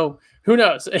yeah, no, who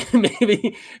knows?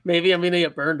 maybe I'm gonna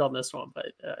get burned on this one, but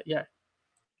yeah.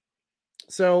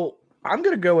 So I'm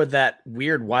gonna go with that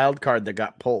weird wild card that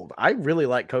got pulled. I really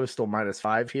like Coastal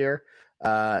 -5 here.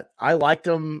 I liked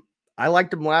them. I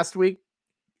liked them last week.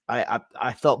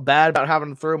 I felt bad about having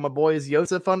to throw my boys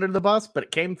Yosef under the bus, but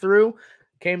it came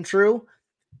true.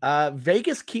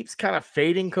 Vegas keeps kind of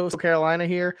fading Coastal Carolina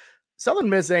here. Southern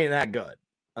Miss ain't that good.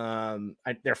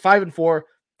 They're 5-4.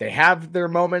 They have their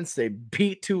moments. They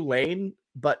beat Tulane,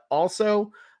 but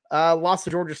also lost to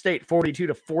Georgia State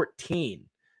 42-14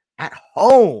 at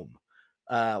home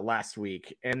last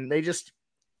week, and they just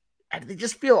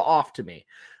feel off to me.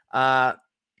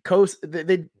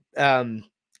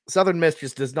 Southern Miss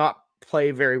just does not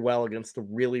play very well against the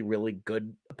really, really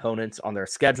good opponents on their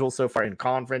schedule so far in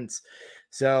conference.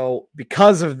 So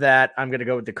because of that, I'm going to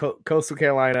go with the Coastal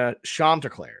Carolina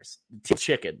Chanticleers, the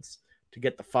Chickens, to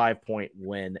get the 5-point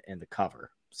win and the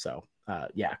cover. So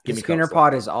give the me Schooner Coastal.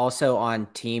 Pod is also on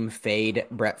Team Fade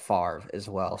Brett Favre as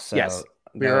well. So yes,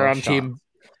 we are on team.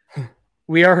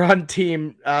 We are on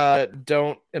team.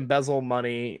 Don't embezzle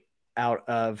money out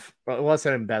of. Well, it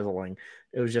wasn't embezzling.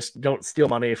 It was just don't steal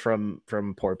money from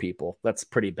poor people. That's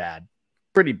pretty bad.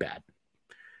 Pretty bad.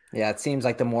 Yeah, it seems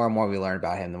like the more and more we learn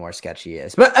about him, the more sketchy he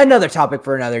is. But another topic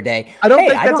for another day. I don't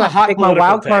think that's a hot my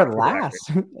wild card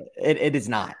last. It is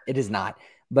not. It is not.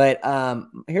 But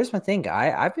here's my thing.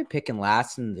 I've been picking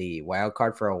last in the wild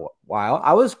card for a while.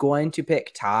 I was going to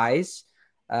pick Ty's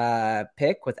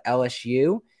pick with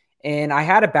LSU, and I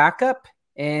had a backup.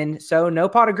 And so No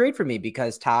Pot agreed for me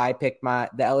because Ty picked the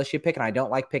LSU pick, and I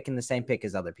don't like picking the same pick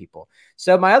as other people.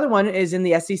 So my other one is in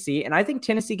the SEC, and I think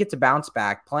Tennessee gets a bounce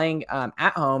back playing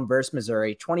at home versus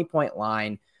Missouri, 20-point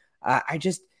line. I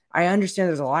understand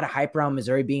there's a lot of hype around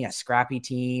Missouri being a scrappy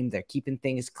team. They're keeping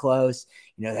things close.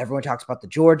 Everyone talks about the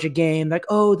Georgia game, like,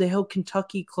 oh, they held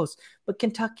Kentucky close. But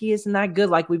Kentucky isn't that good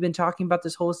like we've been talking about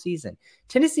this whole season.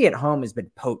 Tennessee at home has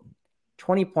been potent.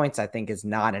 20 points, I think, is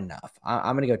not enough.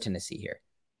 I'm going to go Tennessee here.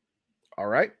 All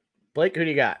right. Blake, who do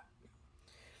you got?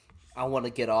 I want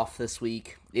to get off this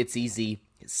week. It's easy.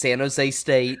 San Jose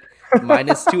State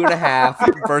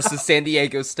 -2.5 versus San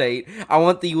Diego State. I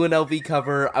want the UNLV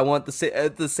cover. I want the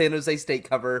San Jose State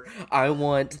cover. I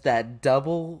want that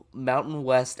double Mountain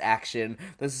West action.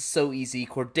 This is so easy.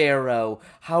 Cordero,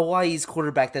 Hawaii's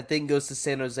quarterback that then goes to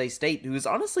San Jose State, who's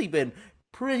honestly been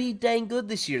pretty dang good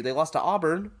this year. They lost to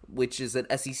Auburn, which is an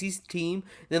SEC team,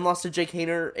 then lost to Jake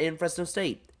Haener in Fresno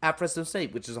State,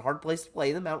 which is a hard place to play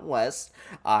in the Mountain West.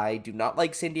 I do not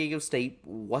like San Diego State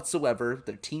whatsoever.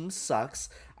 Their team sucks.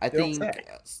 I think,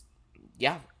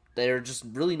 they're just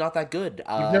really not that good.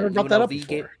 You've never brought that up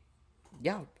before.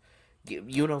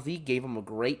 UNLV gave them a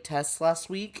great test last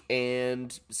week,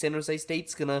 and San Jose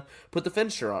State's going to put the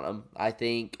finisher on them. I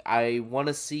think I want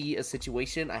to see a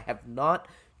situation. I have not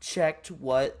checked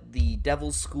what the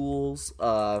Devils schools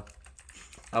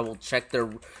I will check their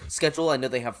schedule. I know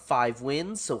they have 5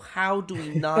 wins, so how do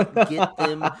we not get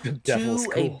them to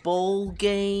a bowl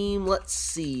game? Let's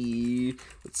see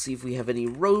if we have any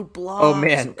roadblocks. Oh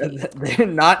man, they're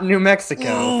not New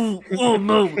Mexico. Oh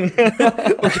no.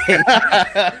 Okay.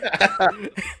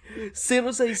 San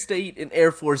Jose State and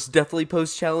Air Force definitely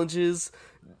pose challenges.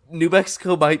 New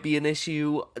Mexico might be an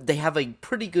issue. They have a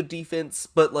pretty good defense,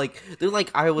 but they're like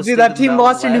Iowa State. Dude, that team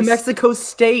lost to New Mexico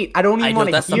State. I don't even want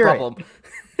to hear it.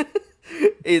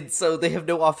 And so they have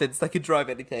no offense that can drive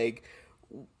anything.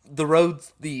 The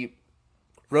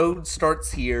road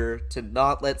starts here to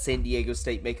not let San Diego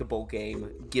State make a bowl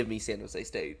game. Give me San Jose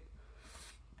State.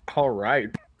 All right.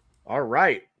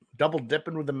 Double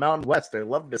dipping with the Mountain West. I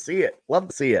love to see it.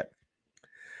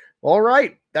 All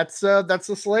right. That's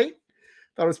the slate.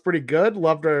 Thought it was pretty good.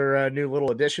 Loved our new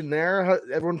little addition there.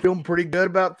 Everyone feeling pretty good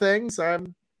about things.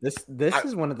 This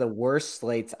is one of the worst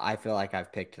slates I feel like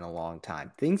I've picked in a long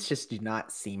time. Things just do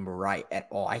not seem right at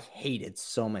all. I hated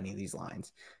so many of these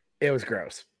lines. It was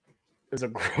gross. It was a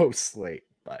gross slate,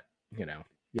 but you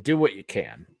do what you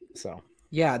can. So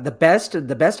yeah, the best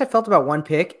I felt about one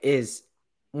pick is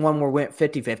one where we went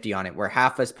 50-50 on it, where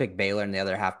half us picked Baylor and the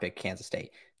other half picked Kansas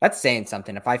State. That's saying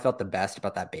something. If I felt the best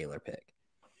about that Baylor pick.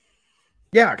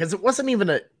 Yeah, because it wasn't even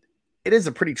it is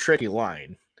a pretty tricky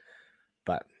line,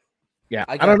 but Yeah,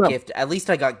 I don't know. gifted. At least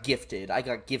I got gifted. I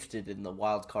got gifted in the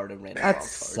wild card and random That wild card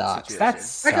sucks. situation.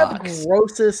 That I got the sucks.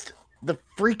 grossest, the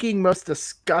freaking most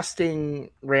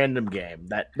disgusting random game,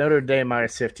 that Notre Dame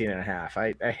minus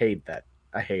 15.5. I hate that.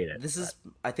 I hate it.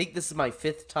 I think this is my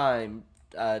 5th time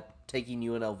taking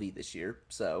UNLV this year.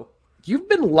 So you've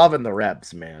been loving the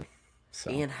Rebs, man.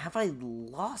 So. And have I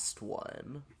lost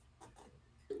one?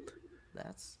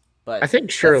 But I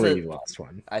think surely you lost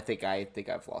one. I think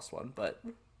I've lost one, but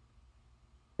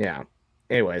yeah.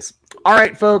 Anyways, all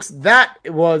right, folks, that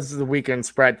was the weekend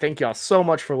spread. Thank y'all so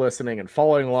much for listening and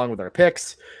following along with our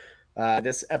picks.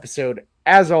 This episode,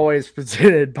 as always,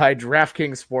 presented by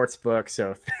DraftKings Sportsbook.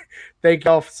 So thank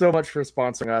y'all so much for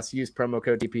sponsoring us. Use promo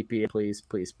code DPP, please,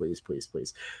 please, please, please,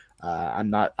 please. I'm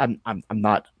not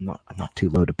too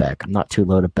low to beg. I'm not too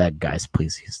low to beg, guys.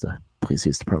 Please use the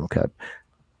promo code.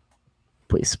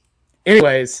 Please.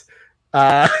 Anyways,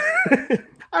 that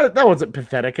wasn't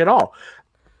pathetic at all.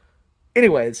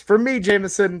 Anyways, for me,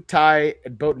 Jameson, Ty,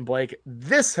 and Boat Blake,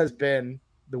 this has been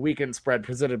the weekend spread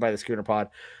presented by the Schooner Pod.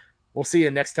 We'll see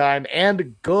you next time,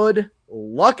 and good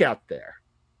luck out there.